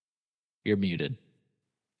 You're muted.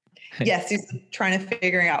 Yes, he's trying to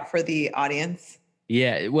figure it out for the audience.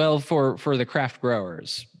 Yeah, well, for the craft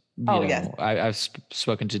growers, yes. I've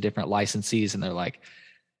spoken to different licensees, and they're like,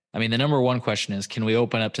 the number one question is, can we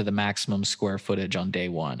open up to the maximum square footage on day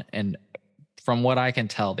one? And from what I can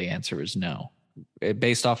tell, the answer is no.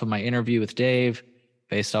 Based off of my interview with Dave,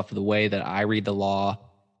 based off of the way that I read the law,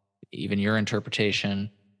 even your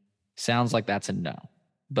interpretation, sounds like that's a no.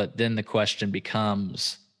 But then the question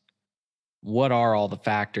becomes, what are all the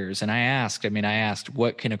factors? And I asked,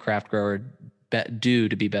 what can a craft grower do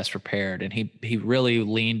to be best prepared? And he really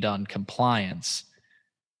leaned on compliance.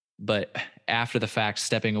 But after the fact,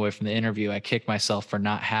 stepping away from the interview, I kicked myself for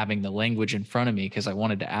not having the language in front of me because I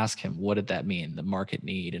wanted to ask him, what did that mean? The market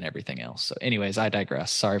need and everything else. So anyways, I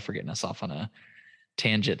digress. Sorry for getting us off on a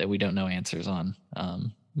tangent that we don't know answers on.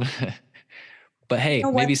 But hey,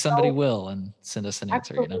 maybe somebody will and send us an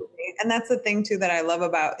answer, And that's the thing too that I love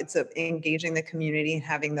about it's engaging the community and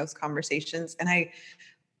having those conversations. And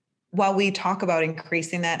while we talk about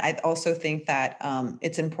increasing that, I also think that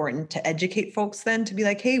it's important to educate folks then to be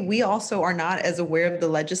like, hey, we also are not as aware of the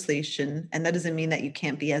legislation. And that doesn't mean that you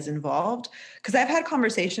can't be as involved. Because I've had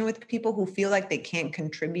conversation with people who feel like they can't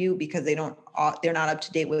contribute because they're not up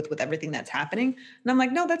to date with everything that's happening. And I'm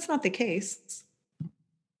like, no, that's not the case.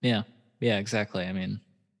 Yeah, exactly.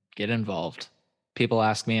 Get involved. People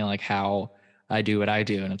ask me like how I do what I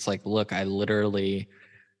do. And it's like, look, I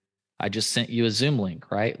just sent you a Zoom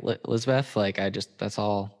link, right, Elizabeth? That's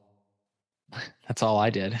all I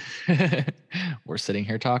did. We're sitting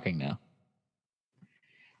here talking now.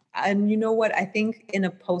 And you know what? I think in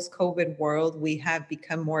a post-COVID world, we have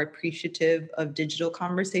become more appreciative of digital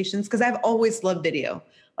conversations because I've always loved video.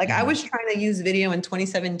 I was trying to use video in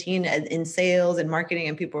 2017 in sales and marketing,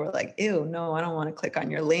 and people were like, ew, no, I don't want to click on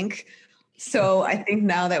your link. So I think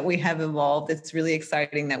now that we have evolved, it's really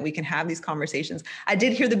exciting that we can have these conversations. I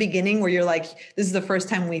did hear the beginning where you're like, this is the first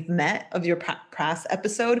time we've met of your past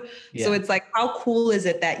episode. Yeah. So it's like, how cool is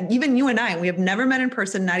it that even you and we have never met in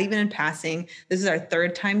person, not even in passing. This is our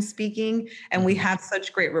third time speaking and we have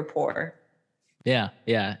such great rapport. Yeah.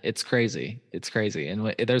 It's crazy.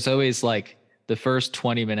 And there's always the first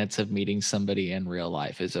 20 minutes of meeting somebody in real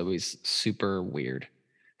life is always super weird.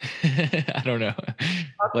 I don't know. Like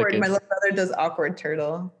Awkward. My little brother does awkward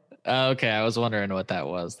turtle. okay, I was wondering what that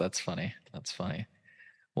was. That's funny. That's funny.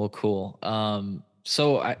 Well, cool.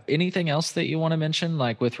 So anything else that you want to mention,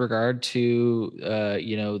 like with regard to,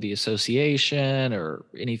 the association or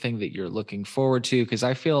anything that you're looking forward to? Because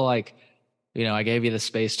I feel like, I gave you the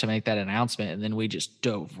space to make that announcement, and then we just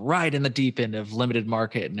dove right in the deep end of limited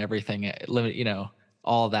market and everything,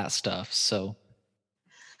 all of that stuff. So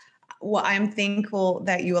Well, I'm thankful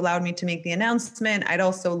that you allowed me to make the announcement. I'd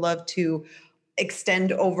also love to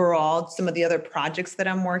extend overall some of the other projects that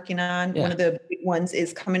I'm working on. One yeah, of the big ones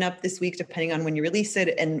is coming up this week, depending on when you release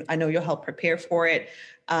it. And I know you'll help prepare for it.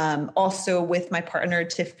 Also, with my partner,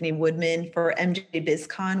 Tiffany Woodman, for MJ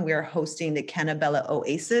BizCon, we are hosting the Cannabella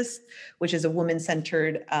Oasis, which is a woman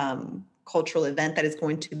centered cultural event that is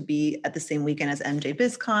going to be at the same weekend as MJ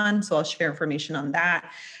BizCon. So I'll share information on that.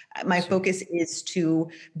 My focus is to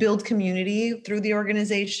build community through the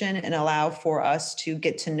organization and allow for us to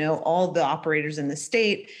get to know all the operators in the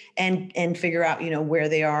state and figure out, where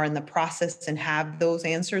they are in the process and have those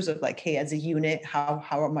answers of like, hey, as a unit,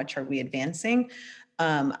 how much are we advancing?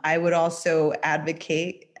 I would also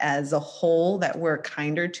advocate as a whole that we're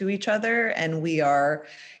kinder to each other and we are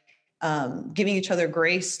giving each other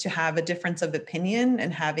grace to have a difference of opinion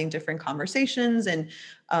and having different conversations. And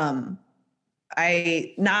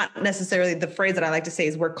I not necessarily the phrase that I like to say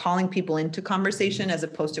is we're calling people into conversation as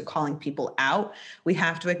opposed to calling people out. We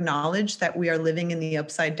have to acknowledge that we are living in the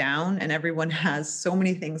upside down and everyone has so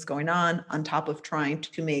many things going on top of trying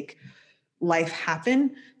to make life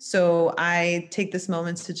happen. So I take this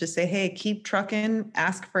moment to just say, hey, keep trucking,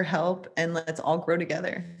 ask for help, and let's all grow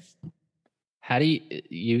together. how do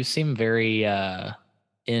you seem very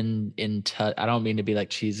in touch? I don't mean to be like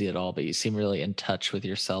cheesy at all, but you seem really in touch with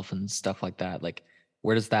yourself and stuff like that. Like,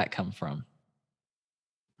 where does that come from?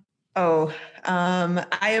 Oh, I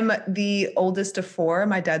am the oldest of four.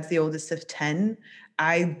 My dad's the oldest of 10.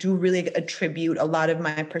 I do really attribute a lot of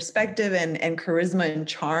my perspective and charisma and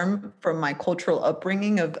charm from my cultural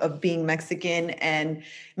upbringing of being Mexican and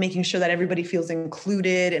making sure that everybody feels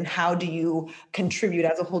included and how do you contribute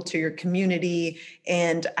as a whole to your community.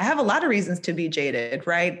 And I have a lot of reasons to be jaded,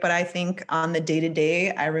 right? But I think on the day to day,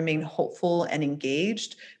 I remain hopeful and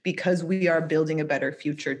engaged because we are building a better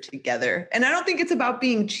future together. And I don't think it's about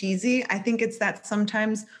being cheesy. I think it's that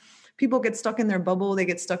sometimes people get stuck in their bubble, they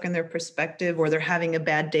get stuck in their perspective, or they're having a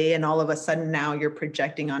bad day, and all of a sudden now you're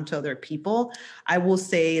projecting onto other people. I will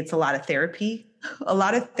say it's a lot of therapy, a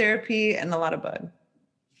lot of therapy, and a lot of bud.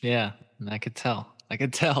 Yeah, I could tell. I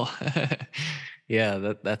could tell.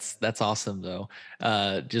 Yeah, that's awesome though.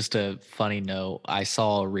 Just a funny note, I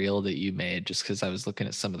saw a reel that you made just because I was looking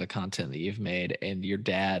at some of the content that you've made, and your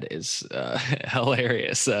dad is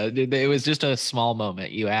hilarious. It was just a small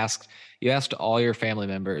moment. You asked all your family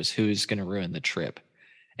members who's going to ruin the trip,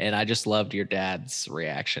 and I just loved your dad's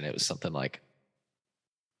reaction. It was something like,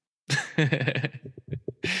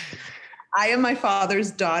 I am my father's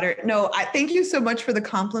daughter. No, I thank you so much for the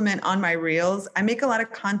compliment on my reels. I make a lot of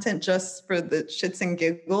content just for the shits and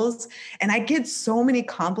giggles, and I get so many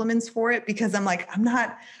compliments for it because I'm like, I'm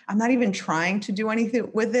not even trying to do anything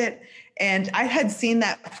with it. And I had seen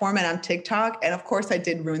that format on TikTok, and of course I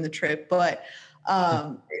did ruin the trip, but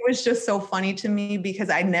it was just so funny to me because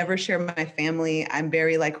I never share my family. I'm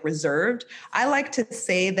very like reserved. I like to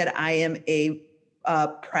say that I am a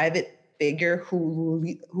private figure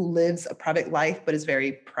who lives a private life but is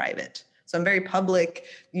very private. So I'm very public.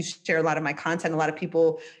 You share a lot of my content. A lot of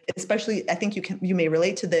people, especially, I think you may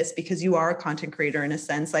relate to this because you are a content creator in a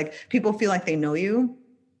sense. Like people feel like they know you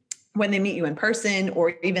when they meet you in person,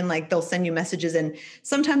 or even like they'll send you messages and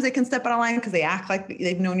sometimes they can step out of line because they act like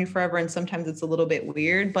they've known you forever. And sometimes it's a little bit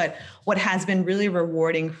weird. But what has been really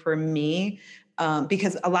rewarding for me,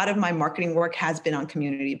 because a lot of my marketing work has been on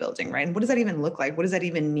community building, right? And what does that even look like? What does that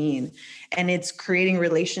even mean? And it's creating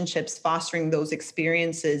relationships, fostering those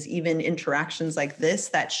experiences, even interactions like this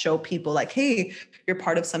that show people like, hey, you're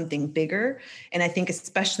part of something bigger. And I think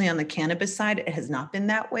especially on the cannabis side, it has not been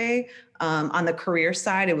that way. On the career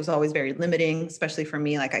side, it was always very limiting, especially for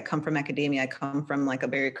me. Like I come from academia, I come from like a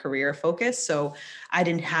very career focus. So I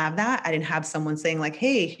didn't have that. I didn't have someone saying like,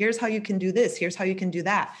 hey, here's how you can do this. Here's how you can do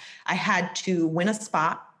that. I had to win a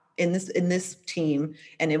spot in this team.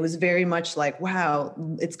 And it was very much like, wow,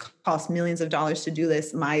 it's cost millions of dollars to do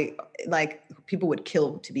this. My like people would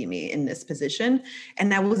kill to be me in this position.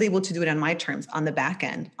 And I was able to do it on my terms on the back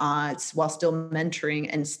end, while still mentoring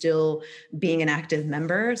and still being an active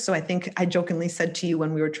member. So I think I jokingly said to you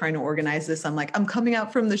when we were trying to organize this, I'm like, I'm coming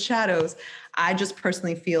out from the shadows. I just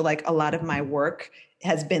personally feel like a lot of my work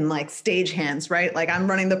has been like stage hands, right? Like I'm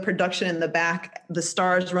running the production in the back, the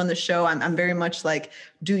stars run the show. I'm very much like,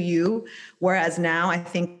 do you? Whereas now I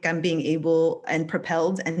think I'm being able and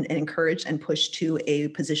propelled and encouraged and pushed to a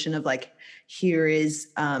position of like, here is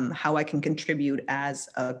how I can contribute as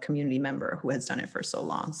a community member who has done it for so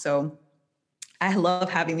long. So I love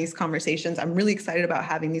having these conversations. I'm really excited about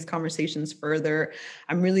having these conversations further.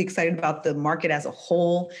 I'm really excited about the market as a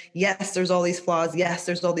whole. Yes, there's all these flaws. Yes,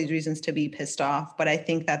 there's all these reasons to be pissed off, but I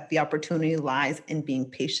think that the opportunity lies in being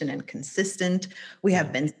patient and consistent. We have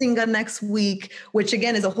Benzinga next week, which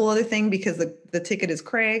again is a whole other thing because the ticket is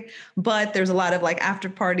cray, but there's a lot of like after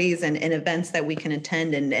parties and events that we can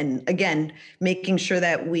attend. And again, making sure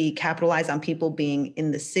that we capitalize on people being in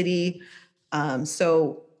the city.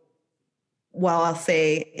 So what I'll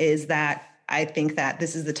say is that I think that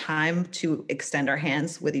this is the time to extend our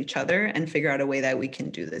hands with each other and figure out a way that we can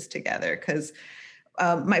do this together. Because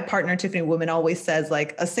my partner, Tiffany Woodman, always says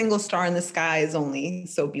like a single star in the sky is only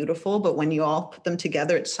so beautiful, but when you all put them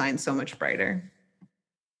together, it shines so much brighter.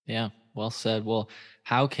 Yeah, well said. Well,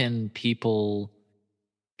 how can people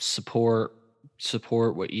support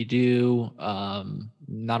what you do?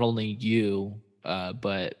 Not only you,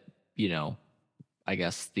 but I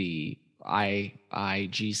guess the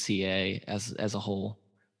IGCA as a whole,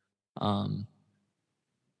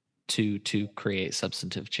 to create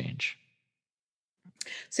substantive change.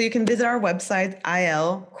 So you can visit our website,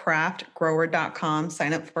 ilcraftgrower.com,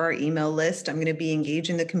 sign up for our email list. I'm going to be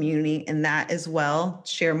engaging the community in that as well,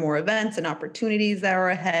 share more events and opportunities that are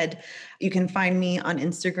ahead. You can find me on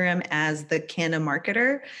Instagram as the Canna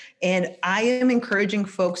Marketer. And I am encouraging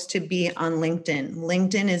folks to be on LinkedIn.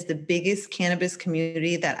 LinkedIn is the biggest cannabis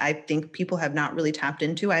community that I think people have not really tapped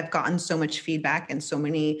into. I've gotten so much feedback and so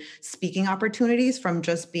many speaking opportunities from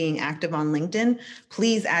just being active on LinkedIn.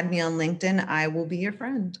 Please add me on LinkedIn. I will be your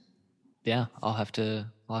friend. Yeah, I'll have to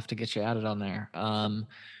get you added on there.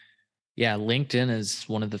 Yeah, LinkedIn is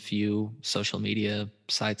one of the few social media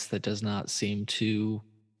sites that does not seem to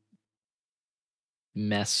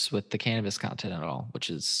mess with the cannabis content at all, which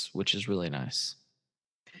is really nice.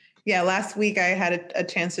 Yeah, last week I had a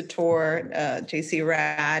chance to tour JC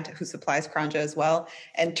Rad, who supplies Kranja as well,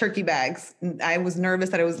 and turkey bags. I was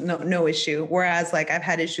nervous that it was no issue. Whereas like I've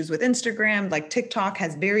had issues with Instagram, like TikTok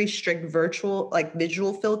has very strict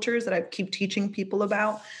visual filters that I keep teaching people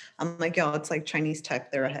about. I'm like, yo, it's like Chinese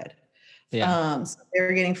tech, they're ahead. Yeah. So they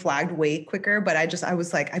were getting flagged way quicker, but I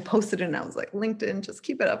was like, I posted it and I was like, LinkedIn, just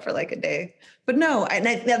keep it up for like a day. But no,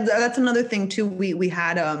 that's another thing too. We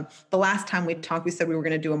had, the last time we talked, we said we were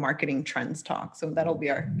going to do a marketing trends talk. So that'll be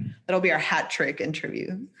our hat trick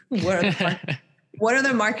interview. What are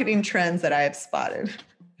the marketing trends that I have spotted?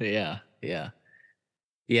 Yeah.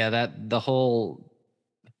 That the whole,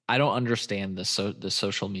 I don't understand the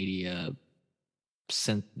social media,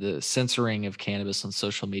 the censoring of cannabis on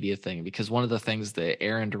social media thing, because one of the things that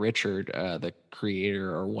Aaron Richard, the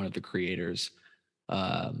creator or one of the creators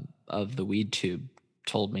of the Weed Tube,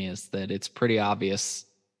 told me is that it's pretty obvious.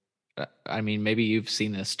 I mean, maybe you've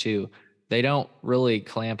seen this too. They don't really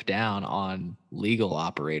clamp down on legal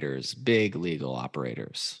operators, big legal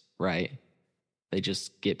operators, right? They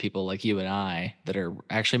just get people like you and I that are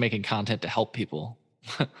actually making content to help people.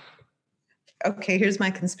 Okay, here's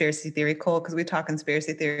my conspiracy theory, Cole, because we talked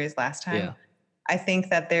conspiracy theories last time. Yeah. I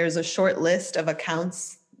think that there's a short list of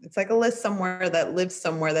accounts. It's like a list somewhere that lives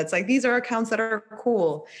somewhere that's like, these are accounts that are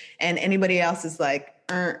cool. And anybody else is like,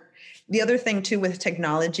 The other thing too with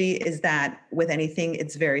technology is that with anything,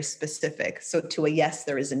 it's very specific. So to a yes,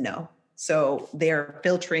 there is a no. So they're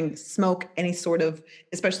filtering smoke, any sort of,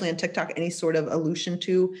 especially on TikTok, any sort of allusion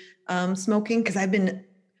to smoking. Because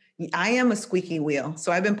I am a squeaky wheel.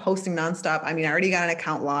 So I've been posting nonstop. I mean, I already got an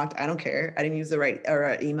account locked. I don't care. I didn't use the right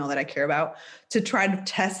or email that I care about to try to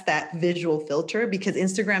test that visual filter because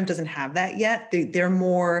Instagram doesn't have that yet. They're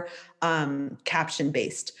more caption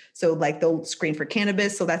based. So like they'll screen for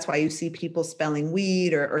cannabis. So that's why you see people spelling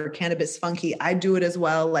weed or cannabis funky. I do it as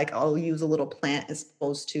well. Like I'll use a little plant as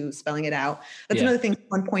opposed to spelling it out. That's another thing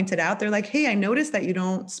someone pointed out. They're like, hey, I noticed that you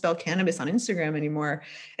don't spell cannabis on Instagram anymore.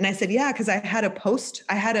 And I said, yeah, because I had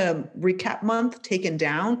a recap month taken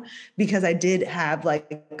down because I did have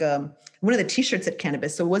like one of the t-shirts said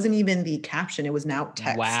cannabis. So it wasn't even the caption. It was now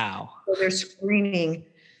text. Wow. So they're screening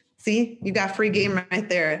See, you got free game right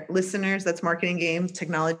there. Listeners, that's marketing game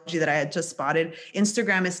technology that I had just spotted.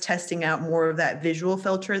 Instagram is testing out more of that visual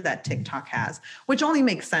filter that TikTok has, which only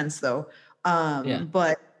makes sense though. Yeah.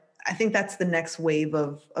 But I think that's the next wave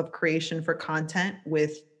of creation for content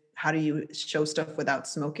with how do you show stuff without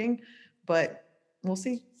smoking. But we'll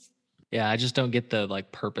see. Yeah, I just don't get the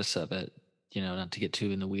like purpose of it. You know, not to get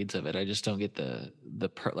too in the weeds of it. I just don't get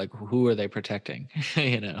like who are they protecting?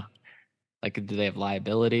 You know, like do they have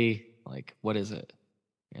liability? Like what is it?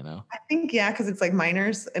 You know? I think, yeah, because it's like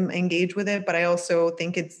minors engage with it, but I also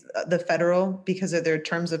think it's the federal because of their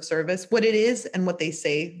terms of service. What it is and what they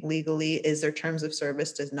say legally is their terms of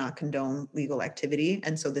service does not condone legal activity.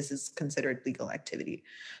 And so this is considered legal activity.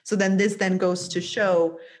 So then this then goes to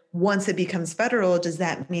show once it becomes federal, does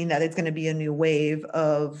that mean that it's going to be a new wave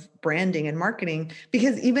of branding and marketing?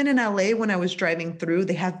 Because even in LA, when I was driving through,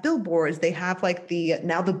 they have billboards, they have like the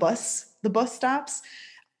bus stops.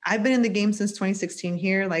 I've been in the game since 2016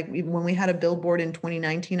 here. Like when we had a billboard in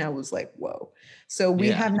 2019, I was like, whoa. So we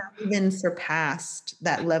have not even surpassed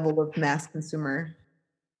that level of mass consumer.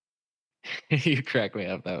 You cracked me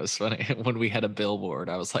up. That was funny. When we had a billboard,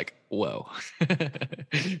 I was like, whoa. That's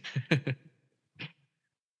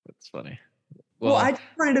funny. Well, I just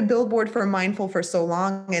wanted a billboard for Mindful for so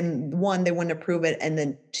long. And one, they wouldn't approve it. And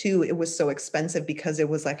then two, it was so expensive because it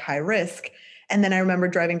was like high risk. And then I remember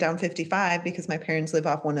driving down 55 because my parents live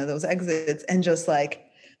off one of those exits and just like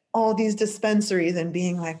all these dispensaries and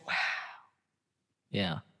being like, wow.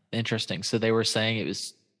 Yeah. Interesting. So they were saying it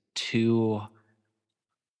was too,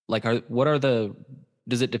 like,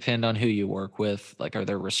 does it depend on who you work with? Like, are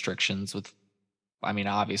there restrictions with, I mean,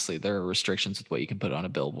 obviously there are restrictions with what you can put on a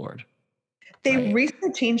billboard. They right?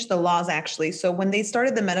 recently changed the laws actually. So when they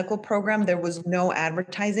started the medical program, there was no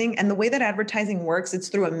advertising. And the way that advertising works, it's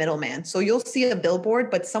through a middleman. So you'll see a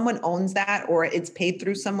billboard, but someone owns that or it's paid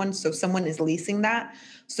through someone. So someone is leasing that.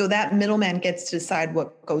 So that middleman gets to decide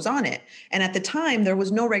what goes on it. And at the time, there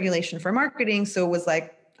was no regulation for marketing. So it was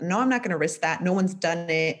like, no, I'm not going to risk that. No one's done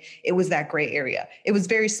it. It was that gray area. It was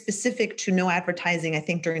very specific to no advertising, I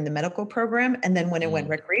think, during the medical program. And then when it went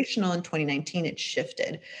recreational in 2019, it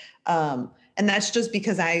shifted. And that's just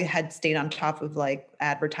because I had stayed on top of like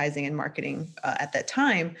advertising and marketing at that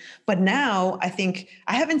time. But now I think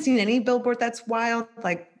I haven't seen any billboard that's wild,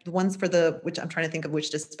 like the ones for which I'm trying to think of which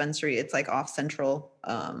dispensary. It's like off Central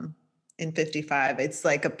in 55. It's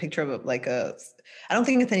like a picture of I don't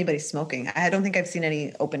think it's anybody smoking. I don't think I've seen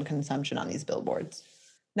any open consumption on these billboards.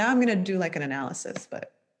 Now I'm going to do like an analysis,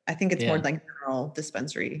 but I think it's more like general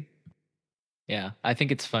dispensary. Yeah. I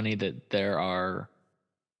think it's funny that there are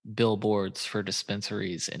billboards for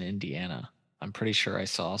dispensaries in Indiana. I'm pretty sure I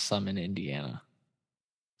saw some in Indiana.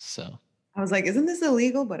 So I was like, isn't this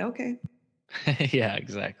illegal? But okay. Yeah,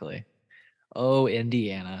 exactly. Oh,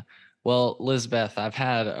 Indiana. Well, Lizbeth, I've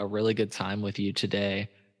had a really good time with you today.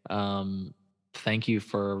 Thank you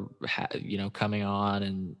for coming on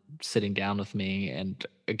and sitting down with me. And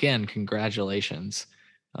again, congratulations.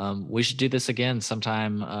 We should do this again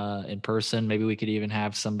sometime in person. Maybe we could even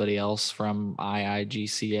have somebody else from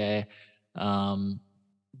IIGCA, or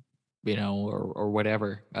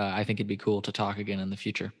whatever. I think it'd be cool to talk again in the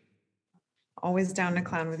future. Always down to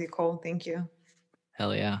clown with you, Cole. Thank you.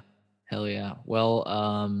 Hell yeah. Hell yeah. Well,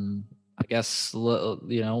 I guess, I'm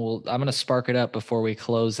going to spark it up before we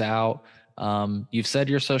close out. You've said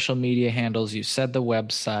your social media handles. You've said the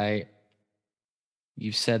website.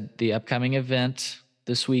 You've said the upcoming event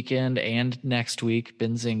this weekend and next week,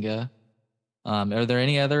 Benzinga. Are there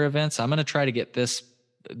any other events? I'm going to try to get this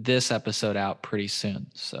episode out pretty soon.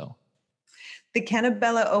 So the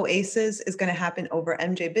Cannabella Oasis is going to happen over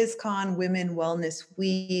MJ BizCon, Women Wellness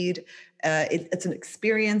Weed. It's an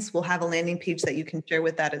experience. We'll have a landing page that you can share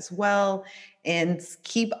with that as well. And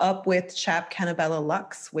keep up with Chap Cannabella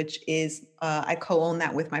Lux, which is, I co-own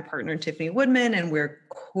that with my partner, Tiffany Woodman, and we're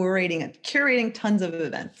curating tons of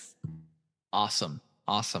events. Awesome.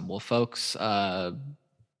 Well, folks,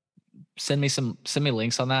 send me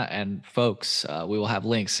links on that, and folks, we will have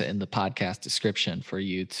links in the podcast description for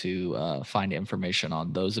you to find information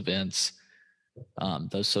on those events,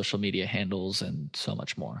 those social media handles, and so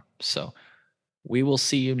much more. So we will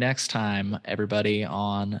see you next time, everybody,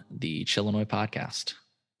 on the Chillinois podcast.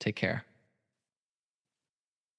 Take care.